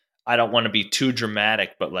I don't want to be too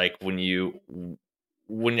dramatic, but like when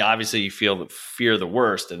obviously you fear the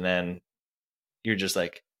worst, and then you're just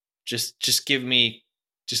like, just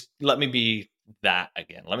let me be that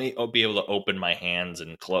again. Let me be able to open my hands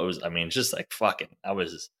and close. I mean, just like fucking,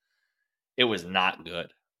 it was not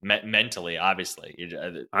good mentally, obviously.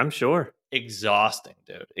 I'm sure. Exhausting,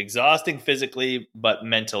 dude. Exhausting physically, but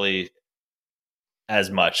mentally as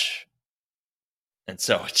much. And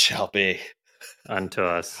so it shall be unto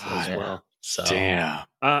us as well. So damn.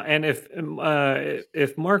 And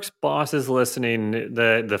if Mark's boss is listening,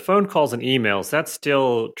 the phone calls and emails, that's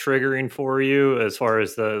still triggering for you as far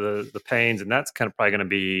as the pains, and that's kind of probably going to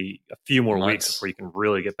be a few more weeks before you can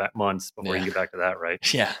really get back months before you can get back to that, right?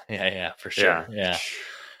 Yeah, for sure. Yeah.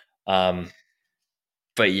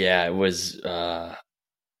 But yeah, it was fuck,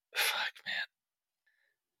 man.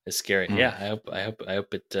 It's scary. Yeah, I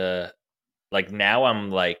hope it like now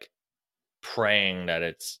I'm like praying that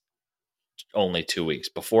it's only 2 weeks.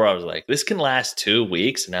 Before I was like, this can last 2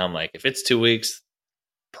 weeks. And now I'm like, if it's 2 weeks,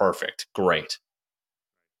 perfect. Great.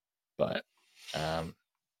 But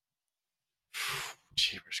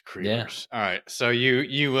Jeepers creepers. Yeah. All right. So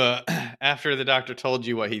you after the doctor told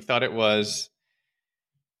you what he thought it was,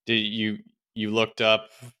 did you looked up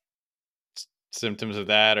symptoms of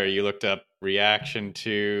that, or you looked up reaction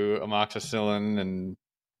to amoxicillin, and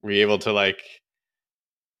were you able to like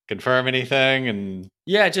confirm anything? And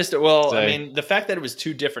yeah, I mean, the fact that it was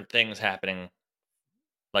 2 different things happening,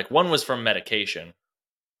 like one was from medication,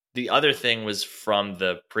 the other thing was from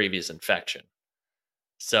the previous infection.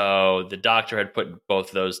 So the doctor had put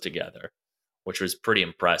both those together, which was pretty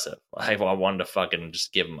impressive. I wanted to fucking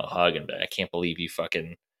just give him a hug and be like, I can't believe you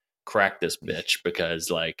fucking cracked this bitch,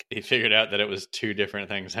 because like He figured out that it was two different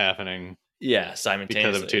things happening simultaneously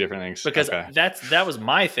because of two different things. Because Okay. that was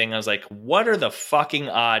my thing. I was like, what are the fucking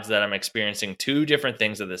odds that I'm experiencing two different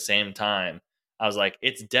things at the same time? I was like,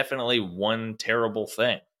 it's definitely one terrible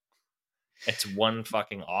thing. It's one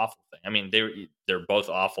fucking awful thing. I mean, they're both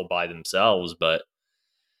awful by themselves, but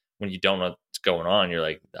when you don't know what's going on, you're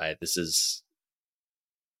like, this is.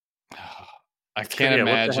 I can't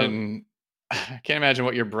imagine. I can't imagine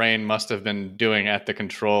what your brain must have been doing at the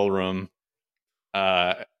control room,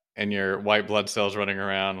 and your white blood cells running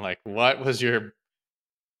around. Like, what was your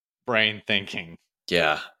brain thinking?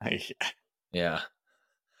 Yeah, Like, yeah.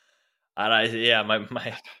 And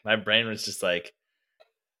my brain was just like,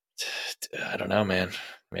 I don't know, man.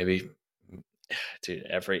 Maybe, dude.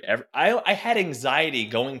 I had anxiety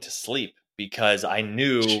going to sleep because I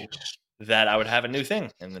knew that I would have a new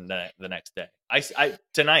thing in the next day.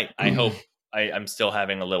 Tonight, I hope I'm still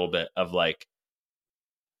having a little bit of like,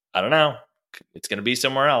 I don't know, it's gonna be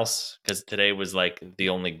somewhere else, because today was like the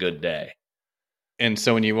only good day. and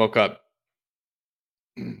so when you woke up,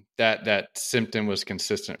 that symptom was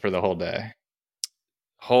consistent for the whole day.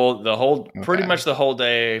 Pretty much the whole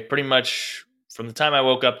day, pretty much from the time I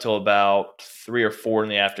woke up till about 3 or 4 in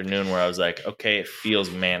the afternoon, where I was like, okay, it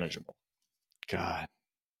feels manageable. God,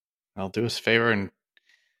 I'll do us a favor and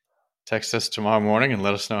text us tomorrow morning and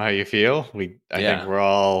let us know how you feel. I think we're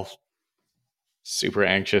all super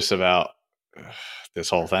anxious about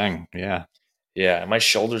this whole thing. Yeah. Yeah, my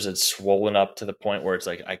shoulders had swollen up to the point where it's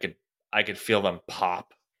like I could feel them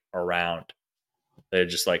pop around. They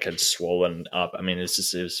just like had swollen up. I mean, it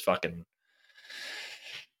was fucking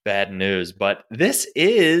bad news. But this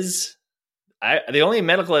is the only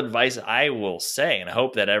medical advice I will say, and I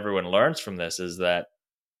hope that everyone learns from this, is that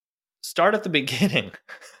start at the beginning.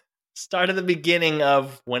 Start at the beginning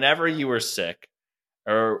of whenever you were sick,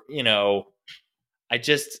 or I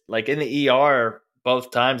just like in the ER.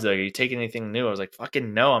 Both times, though, you take anything new? I was like,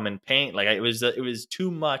 fucking no, I'm in pain. Like it was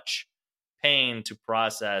too much pain to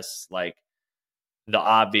process, like the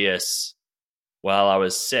obvious. Well, I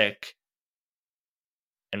was sick,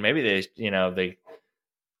 and maybe they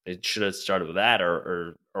should have started with that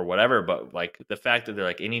or whatever. But like the fact that they're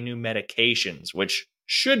like, any new medications, which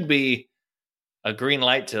should be a green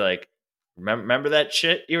light to like, remember that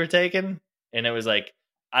shit you were taking, and it was like.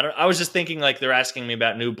 I was just thinking like they're asking me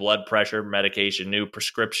about new blood pressure medication, new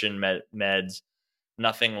prescription meds,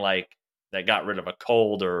 nothing like that got rid of a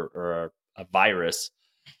cold or a virus.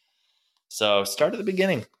 So start at the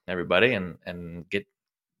beginning, everybody, and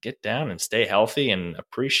get down and stay healthy and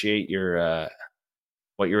appreciate your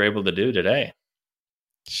what you're able to do today.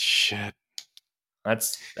 Shit. That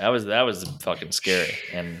was fucking scary,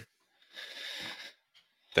 and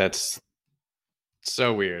that's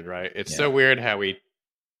so weird, right? It's so weird how we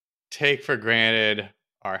take for granted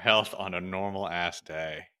our health on a normal ass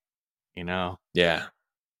day. Yeah.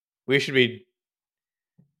 We should be.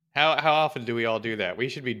 How often do we all do that? We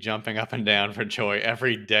should be jumping up and down for joy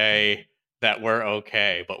every day that we're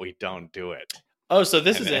okay, but we don't do it. Oh, so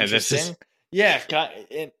this is interesting. Yeah,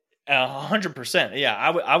 100%. Yeah,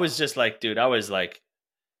 I was just like, dude, I was like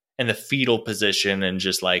in the fetal position and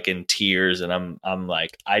just like in tears, and I'm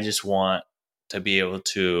like, I just want to be able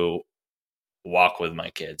to walk with my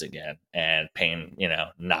kids again and pain,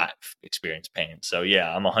 not experience pain. So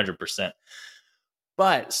yeah, I'm 100%.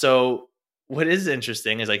 But so what is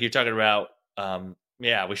interesting is like you're talking about,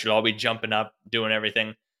 we should all be jumping up, doing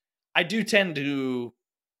everything. I do tend to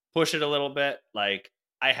push it a little bit. Like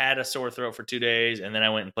I had a sore throat for 2 days, and then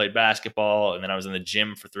I went and played basketball, and then I was in the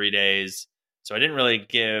gym for 3 days. So I didn't really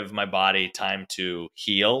give my body time to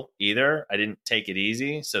heal either. I didn't take it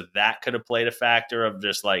easy. So that could have played a factor of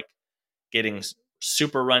just like getting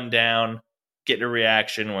super run down, getting a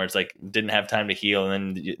reaction where it's like didn't have time to heal,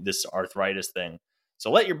 and then this arthritis thing.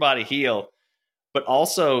 So let your body heal. But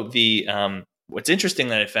also the what's interesting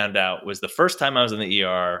that I found out was the first time I was in the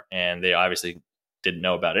ER, and they obviously didn't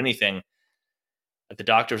know about anything. The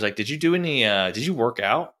doctor was like, "Did you work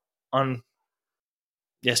out on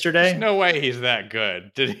yesterday?" There's no way he's that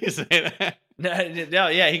good. Did he say that? No,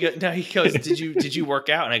 yeah. He goes, Did you work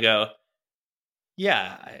out? And I go,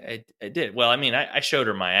 yeah, I did. Well, I mean, I showed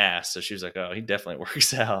her my ass, so she was like, "Oh, he definitely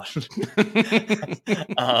works out."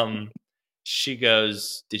 She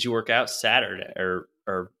goes, "Did you work out Saturday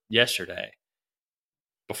or yesterday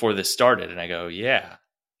before this started?" And I go, "Yeah."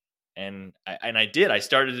 And I did. I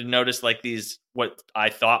started to notice like these what I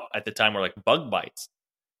thought at the time were like bug bites.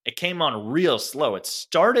 It came on real slow. It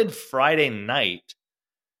started Friday night,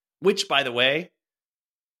 which, by the way,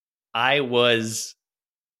 I was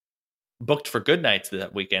booked for Good Nights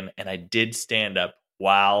that weekend, and I did stand up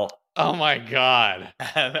while Oh my God.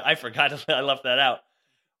 I forgot I left that out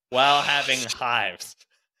while having hives.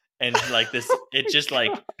 And like this, it just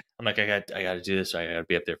like I'm like, I got to do this. I got to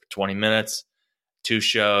be up there for 20 minutes, 2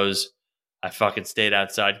 shows. I fucking stayed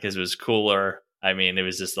outside because it was cooler. I mean, it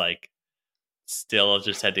was just like still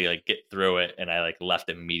just had to like get through it, and I like left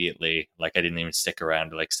immediately. Like I didn't even stick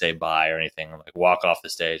around to like say bye or anything. I'm like walk off the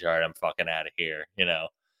stage. All right, I'm fucking out of here.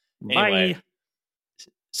 Anyway, Bye.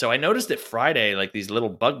 so I noticed that Friday, like these little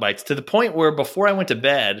bug bites to the point where before I went to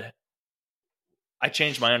bed, I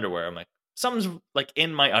changed my underwear. I'm like, something's like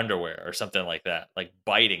in my underwear or something like that, like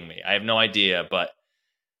biting me. I have no idea.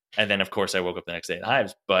 And then of course I woke up the next day in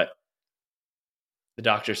hives, but the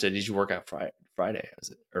doctor said, did you work out Friday?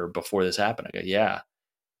 Or before this happened? I go, yeah.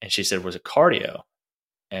 And she said, was it cardio?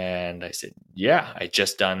 And I said, yeah, I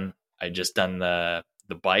just done the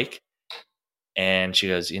bike. And she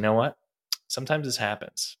goes, you know what? Sometimes this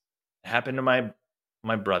happens. It happened to my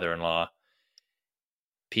brother-in-law.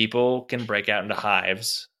 People can break out into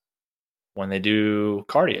hives when they do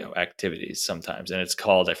cardio activities sometimes. And it's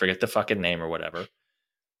called, I forget the fucking name or whatever.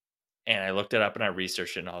 And I looked it up and I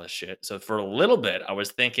researched it and all this shit. So for a little bit, I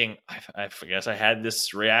was thinking, I guess I had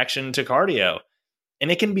this reaction to cardio. And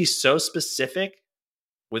it can be so specific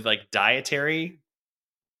with like dietary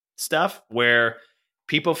stuff where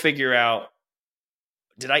people figure out,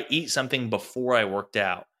 did I eat something before I worked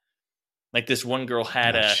out? Like this one girl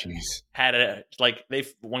one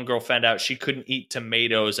girl found out she couldn't eat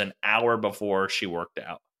tomatoes an hour before she worked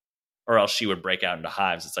out, or else she would break out into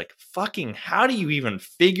hives. It's like, fucking, how do you even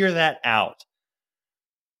figure that out?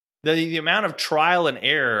 The amount of trial and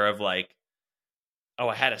error of like, oh,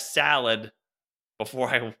 I had a salad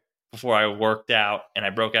before I worked out and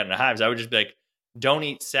I broke out into hives. I would just be like, don't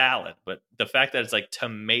eat salad. But the fact that it's like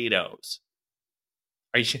tomatoes,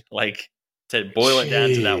 are you like to boil it down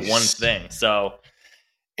to that one thing? So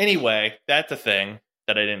anyway, that's a thing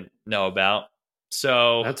that I didn't know about.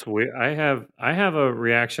 So That's weird. I have a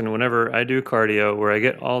reaction whenever I do cardio where I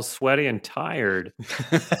get all sweaty and tired,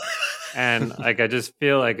 and like I just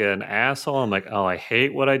feel like an asshole. I'm like, oh, I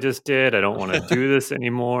hate what I just did. I don't want to do this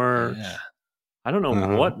anymore. yeah. I don't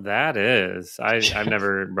know what that is. I've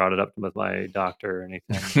never brought it up with my doctor or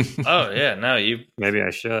anything. Oh yeah, no, Maybe I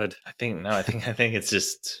should. I think it's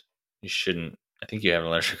just you shouldn't. I think you have an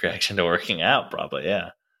allergic reaction to working out, probably. Yeah.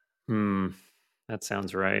 That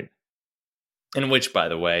sounds right. In which, by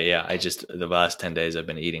the way, yeah, the last 10 days I've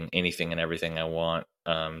been eating anything and everything I want,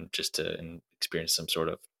 just to experience some sort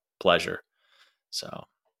of pleasure. So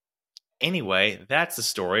anyway, that's the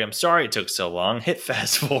story. I'm sorry it took so long. Hit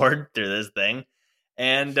fast forward through this thing.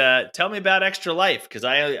 And tell me about Extra Life, because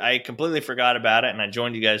I completely forgot about it, and I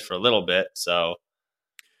joined you guys for a little bit. So,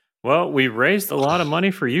 well, we raised a lot of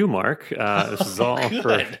money for you, Mark. This is all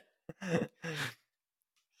for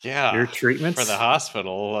your treatments for the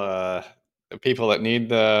hospital. The people that need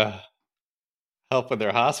the help with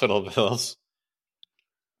their hospital bills.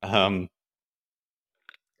 No,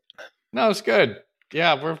 it's good.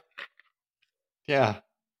 Yeah,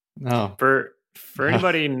 no. For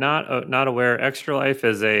anybody not aware, Extra Life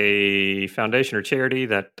is a foundation or charity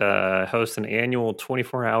that hosts an annual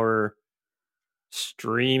 24-hour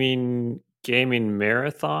streaming gaming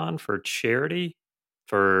marathon for charity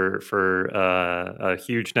for a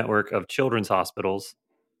huge network of children's hospitals.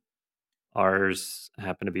 Ours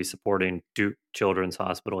happen to be supporting Duke Children's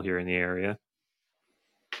Hospital here in the area.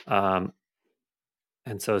 And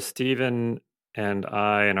so Stephen and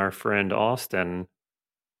I and our friend Austin,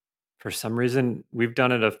 for some reason, we've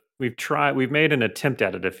made an attempt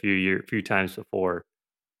at it a few times before.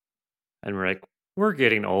 And we're like, we're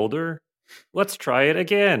getting older. Let's try it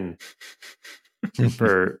again.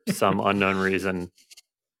 For some unknown reason.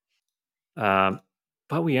 But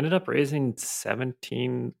we ended up raising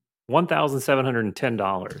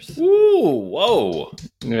 $1,710. Ooh, whoa.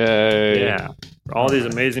 Yay. Yeah. For all these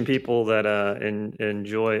amazing people that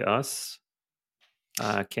enjoy us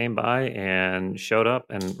came by and showed up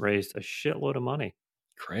and raised a shitload of money.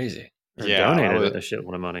 Crazy. Or donated a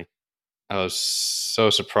shitload of money. I was so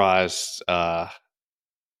surprised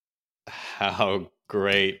how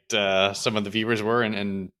great some of the viewers were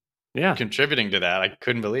and contributing to that. I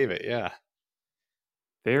couldn't believe it. Yeah.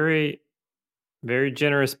 Very, very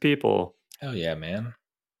generous people. Oh yeah, man.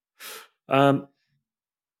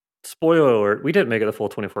 Spoiler alert, we didn't make it the full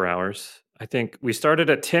 24 hours. I think we started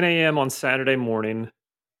at 10 a.m. on Saturday morning,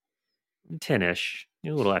 10-ish,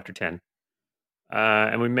 a little after 10.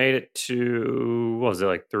 And we made it to, what was it,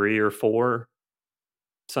 like 3 or 4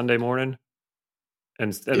 Sunday morning?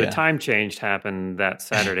 And the Yeah. time change happened that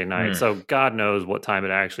Saturday night, so God knows what time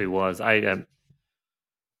it actually was. Yeah,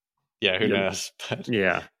 who Yeah. knows? But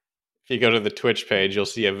Yeah. if you go to the Twitch page, you'll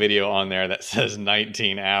see a video on there that says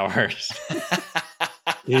 19 hours.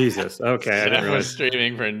 Jesus. Okay, I didn't Jeff was realize.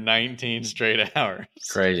 streaming for 19 straight hours.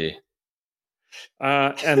 Crazy.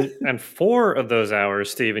 And 4 of those hours,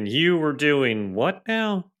 Stephen, you were doing what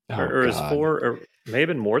now? Oh, or is God. 4, or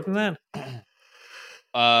maybe more than that?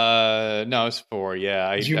 No, it's 4. Yeah,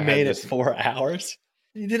 I You had made this, it 4 hours?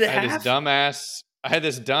 You did it I had half?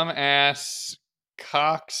 this dumbass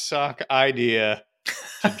cocksuck idea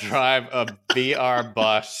to drive a VR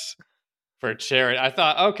bus for charity. I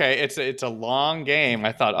thought, okay, it's a long game.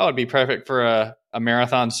 I thought, oh, it'd be perfect for a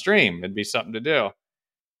marathon stream. It'd be something to do.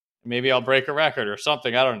 Maybe I'll break a record or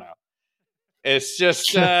something. I don't know. It's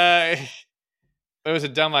just it was a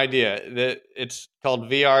dumb idea. That it's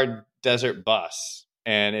called VR Desert Bus,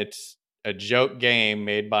 and it's a joke game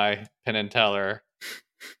made by Penn and Teller.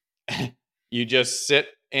 You just sit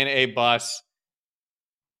in a bus,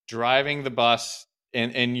 driving the bus,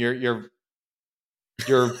 and you're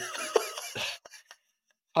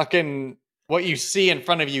fucking what you see in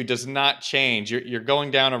front of you does not change. You're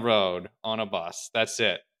going down a road on a bus. That's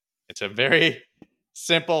it. It's a very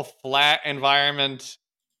simple, flat environment.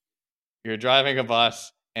 You're driving a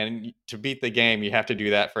bus, and to beat the game, you have to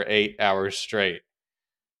do that for 8 hours straight.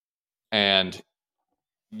 And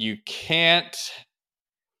you can't.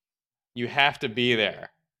 You have to be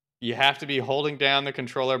there. You have to be holding down the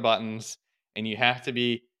controller buttons, and you have to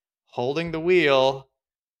be holding the wheel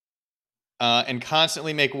and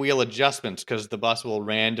constantly make wheel adjustments because the bus will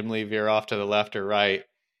randomly veer off to the left or right.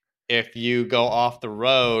 If you go off the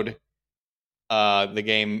road, the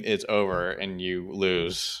game is over and you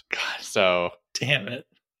lose. God, so damn it!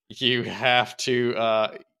 You have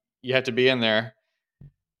to be in there.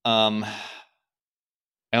 And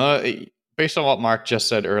based on what Mark just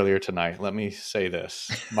said earlier tonight, let me say this: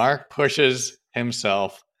 Mark pushes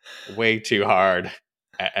himself way too hard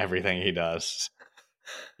at everything he does.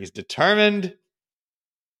 He's determined.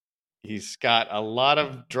 He's got a lot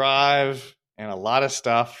of drive and a lot of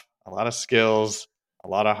stuff, a lot of skills, a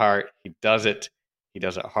lot of heart. He does it. He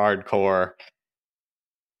does it hardcore.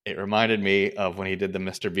 It reminded me of when he did the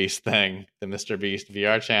Mr. Beast thing, the Mr. Beast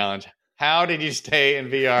VR challenge. How did you stay in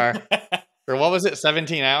VR for, what was it,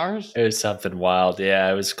 17 hours? It was something wild.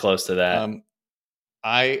 Yeah, it was close to that.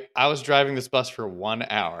 I was driving this bus for 1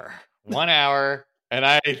 hour. 1 hour, and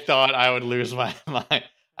I thought I would lose my mind.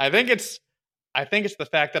 I think it's the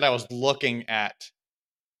fact that I was looking at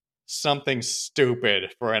something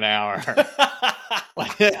stupid for an hour.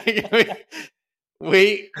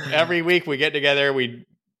 we every week we get together, we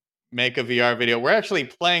make a VR video. We're actually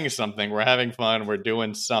playing something. We're having fun. We're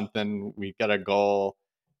doing something. We've got a goal.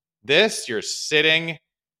 This, you're sitting,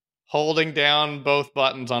 holding down both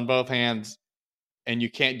buttons on both hands, and you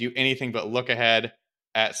can't do anything but look ahead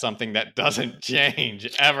at something that doesn't change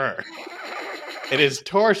ever. It is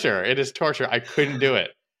torture. It is torture. I couldn't do it.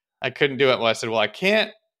 Well, I said, well, I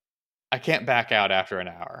can't back out after an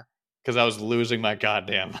hour because I was losing my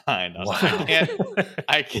goddamn mind. I was like,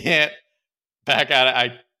 I can't back out.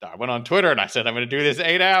 I went on Twitter and I said, I'm going to do this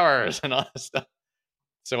 8 hours and all this stuff.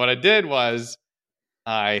 So what I did was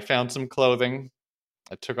I found some clothing.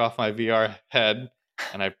 I took off my VR head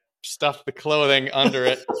and I stuffed the clothing under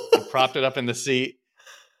it and propped it up in the seat.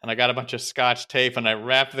 And I got a bunch of Scotch tape and I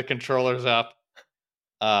wrapped the controllers up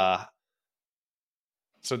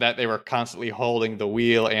so that they were constantly holding the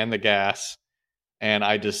wheel and the gas. And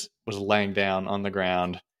I just was laying down on the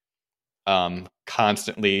ground,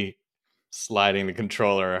 constantly sliding the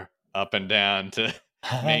controller up and down to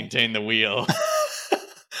maintain the wheel.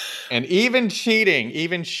 And even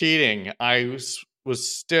cheating, I was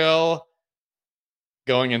still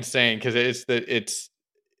going insane because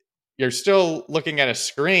you're still looking at a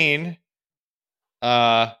screen.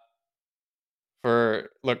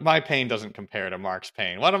 Look, my pain doesn't compare to Mark's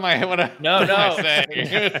pain. What am I saying?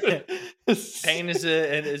 Pain is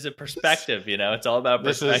a perspective, it's all about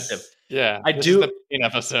perspective. This is the pain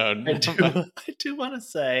episode. I do want to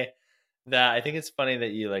say that I think it's funny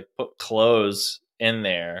that you put clothes in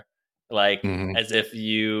there, as if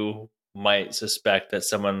you might suspect that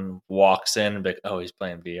someone walks in and be like, oh, he's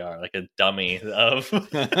playing VR, like a dummy of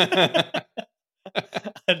a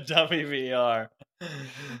dummy VR.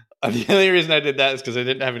 The only reason I did that is because I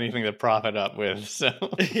didn't have anything to prop it up with. So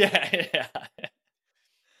yeah.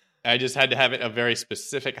 I just had to have it a very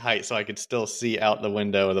specific height so I could still see out the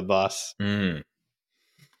window of the bus. So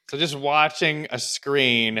just watching a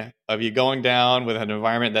screen of you going down with an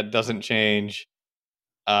environment that doesn't change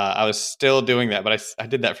I was still doing that, but I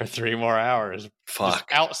did that for 3 more hours. Fuck. Just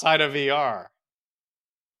outside of VR.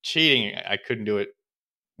 Cheating, I couldn't do it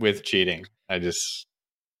with cheating. I think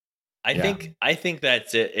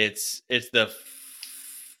that's it. It's the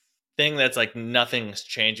thing that's like nothing's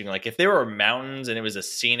changing. Like if there were mountains and it was a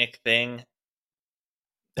scenic thing,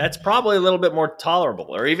 that's probably a little bit more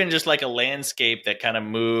tolerable, or even just like a landscape that kind of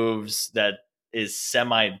moves that is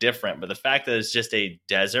semi different. But the fact that it's just a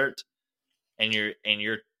desert and your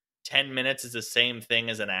 10 minutes is the same thing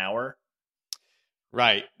as an hour.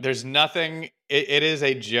 Right. There's nothing. It is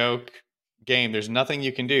a joke game. There's nothing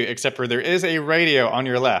you can do except for there is a radio on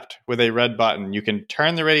your left with a red button. You can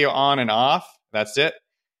turn the radio on and off. That's it.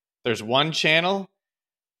 There's one channel,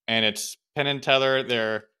 and it's Penn and Teller.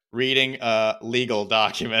 They're reading legal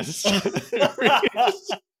documents.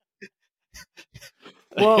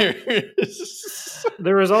 Well,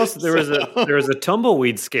 there was a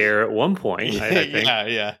tumbleweed scare at one point. I think.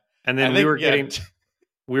 Yeah. And then we were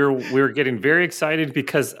getting very excited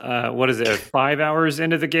because what is it? 5 hours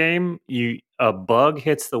into the game, a bug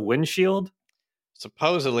hits the windshield.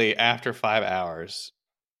 Supposedly, after 5 hours,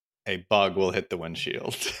 a bug will hit the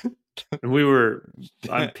windshield. And we were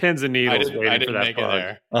on pins and needles waiting for that bug.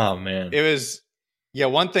 There. Oh man, it was. Yeah,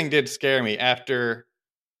 one thing did scare me after,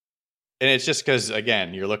 and it's just because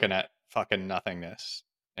again you're looking at fucking nothingness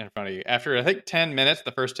in front of you. After I think 10 minutes,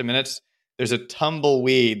 the first 2 minutes, there's a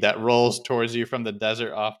tumbleweed that rolls towards you from the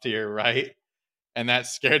desert off to your right, and that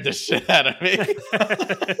scared the shit out of me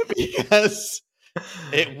because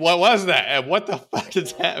what was that? And what the fuck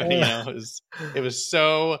is happening? You know, it was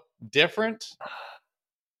so different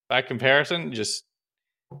by comparison. Just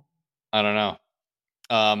I don't know.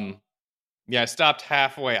 Yeah, I stopped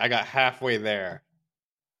halfway. I got halfway there.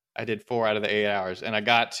 I did 4 out of the 8 hours, and I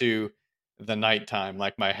got to the nighttime.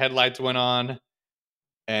 Like my headlights went on,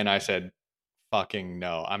 and I said, "Fucking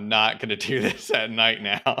no, I'm not gonna do this at night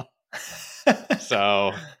now."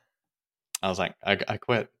 So I was like, I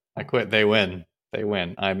quit. I quit. They win. They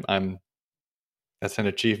win. I'm. That's an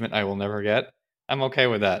achievement I will never get. I'm okay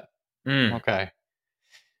with that. Okay.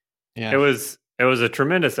 Yeah. It was a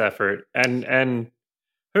tremendous effort, and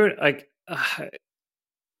who like.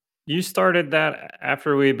 You started that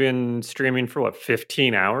after we've been streaming for what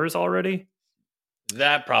 15 hours already?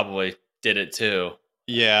 That probably did it too.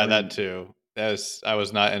 Yeah, that too. I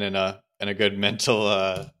was not in a good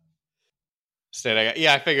mental state.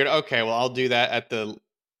 I figured, okay, well, I'll do that at the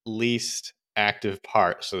least active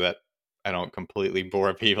part so that I don't completely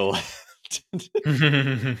bore people.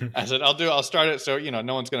 I said, I'll start it so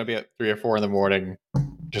no one's going to be at 3 or 4 in the morning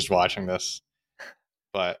just watching this.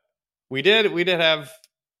 But we did have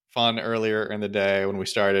fun earlier in the day when we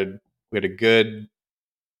started. We had a good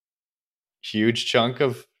huge chunk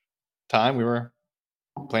of time we were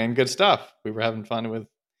playing good stuff. We were having fun with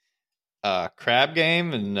Crab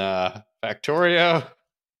Game and Factorio.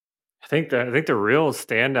 I think the real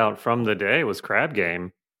standout from the day was Crab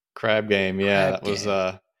Game. Crab Game, yeah, that was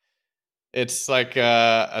it's like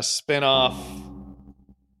a spin-off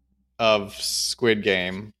of Squid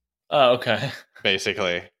Game. Oh, okay.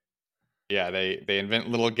 Basically. Yeah, they invent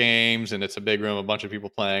little games, and it's a big room, a bunch of people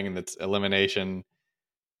playing, and it's elimination.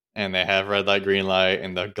 And they have red light, green light,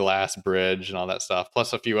 and the glass bridge and all that stuff,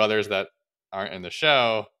 plus a few others that aren't in the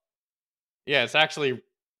show. Yeah, it's actually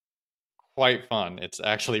quite fun. It's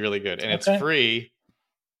actually really good, and it's free.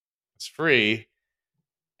 It's free,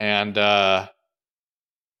 and the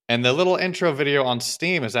little intro video on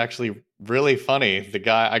Steam is actually really funny. The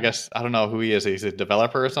guy, I guess, I don't know who he is. He's a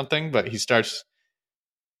developer or something, but he starts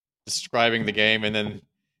describing the game, and then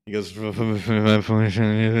he goes, and then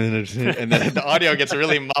the audio gets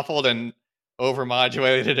really muffled and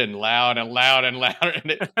overmodulated and loud and louder,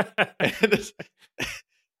 and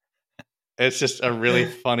it's just a really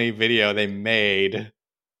funny video they made.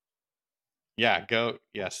 Yeah,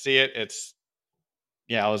 see it.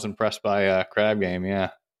 I was impressed by Crab Game.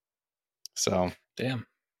 Yeah, so damn.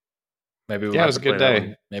 Maybe it was a good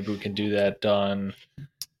day. Maybe we can do that on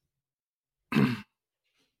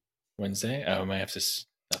Wednesday. I might have to.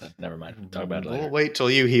 Never mind. We'll talk about it later. We'll wait till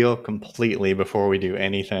you heal completely before we do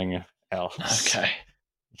anything else. Okay.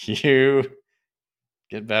 You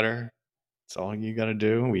get better. That's all you got to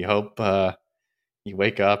do. We hope you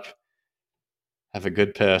wake up, have a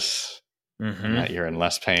good piss, and that you're in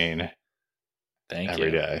less pain.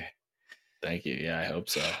 Every day. Thank you. Yeah, I hope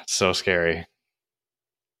so. It's so scary.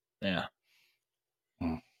 Yeah.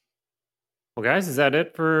 Well, guys, is that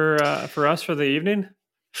it for us for the evening?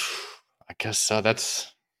 I guess so.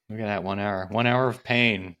 Look at that 1 hour. 1 hour of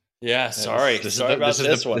pain. Yeah, sorry. Sorry about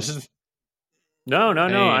this one. No.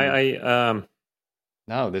 No,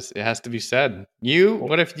 No, it has to be said.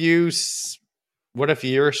 What if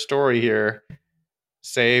your story here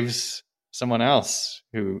saves someone else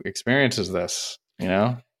who experiences this, you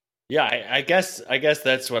know? Yeah, I guess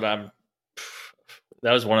that's what that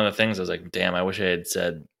was one of the things I was like, damn, I wish I had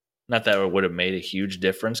said, not that it would have made a huge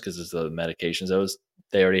difference because it's the medications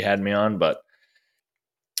they already had me on, but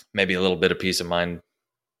maybe a little bit of peace of mind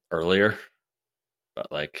earlier.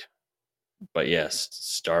 But yes,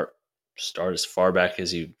 start as far back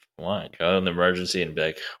as you want. Go in the emergency and be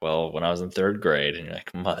like, well, when I was in 3rd grade, and you're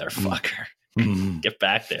like, motherfucker, get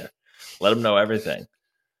back there. Let them know everything.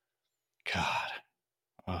 God.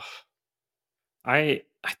 Ugh. I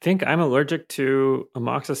think I'm allergic to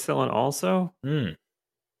amoxicillin also.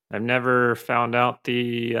 I've never found out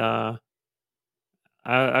the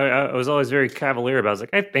I was always very cavalier about it. I was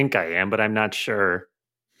like, I think I am, but I'm not sure.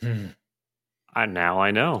 Now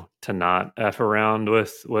I know to not F around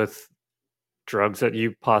with drugs that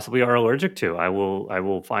you possibly are allergic to. I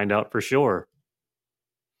will find out for sure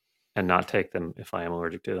and not take them if I am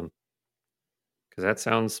allergic to them. Because that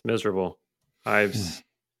sounds miserable. Hives,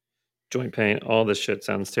 joint pain, all this shit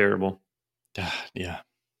sounds terrible. Yeah.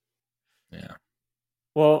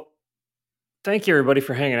 Well, thank you everybody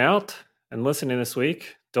for hanging out and listening this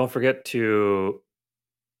week. Don't forget to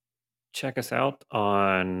check us out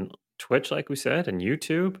on Twitch, like we said, and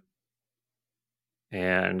YouTube.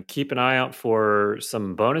 And keep an eye out for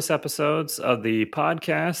some bonus episodes of the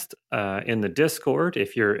podcast in the Discord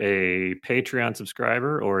if you're a Patreon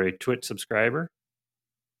subscriber or a Twitch subscriber.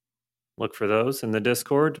 Look for those in the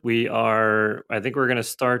Discord. I think we're going to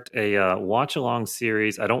start a watch-along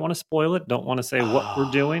series. I don't want to spoil it. Don't want to say what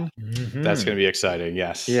we're doing. That's going to be exciting,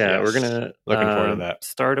 yes. Yeah, yes. We're going to looking forward to that.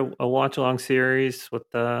 Start a watch-along series with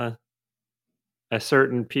a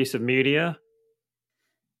certain piece of media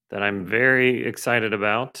that I'm very excited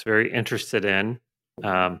about, very interested in.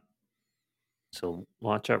 So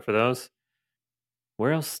watch out for those.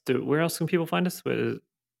 Where else can people find us?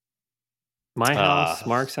 My house,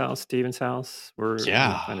 Mark's house, Steven's house.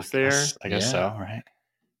 Find us there. I guess so, right?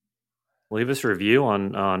 Leave us a review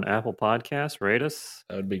on Apple Podcasts. Rate us.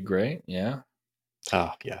 That would be great. Yeah.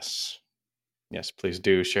 Oh, yes. Yes, please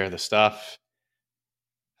do share the stuff.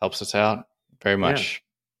 Helps us out very much. Yeah.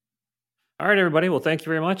 All right, everybody. Well, thank you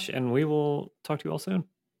very much, and we will talk to you all soon.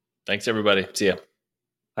 Thanks, everybody. See ya.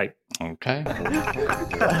 Bye. Okay.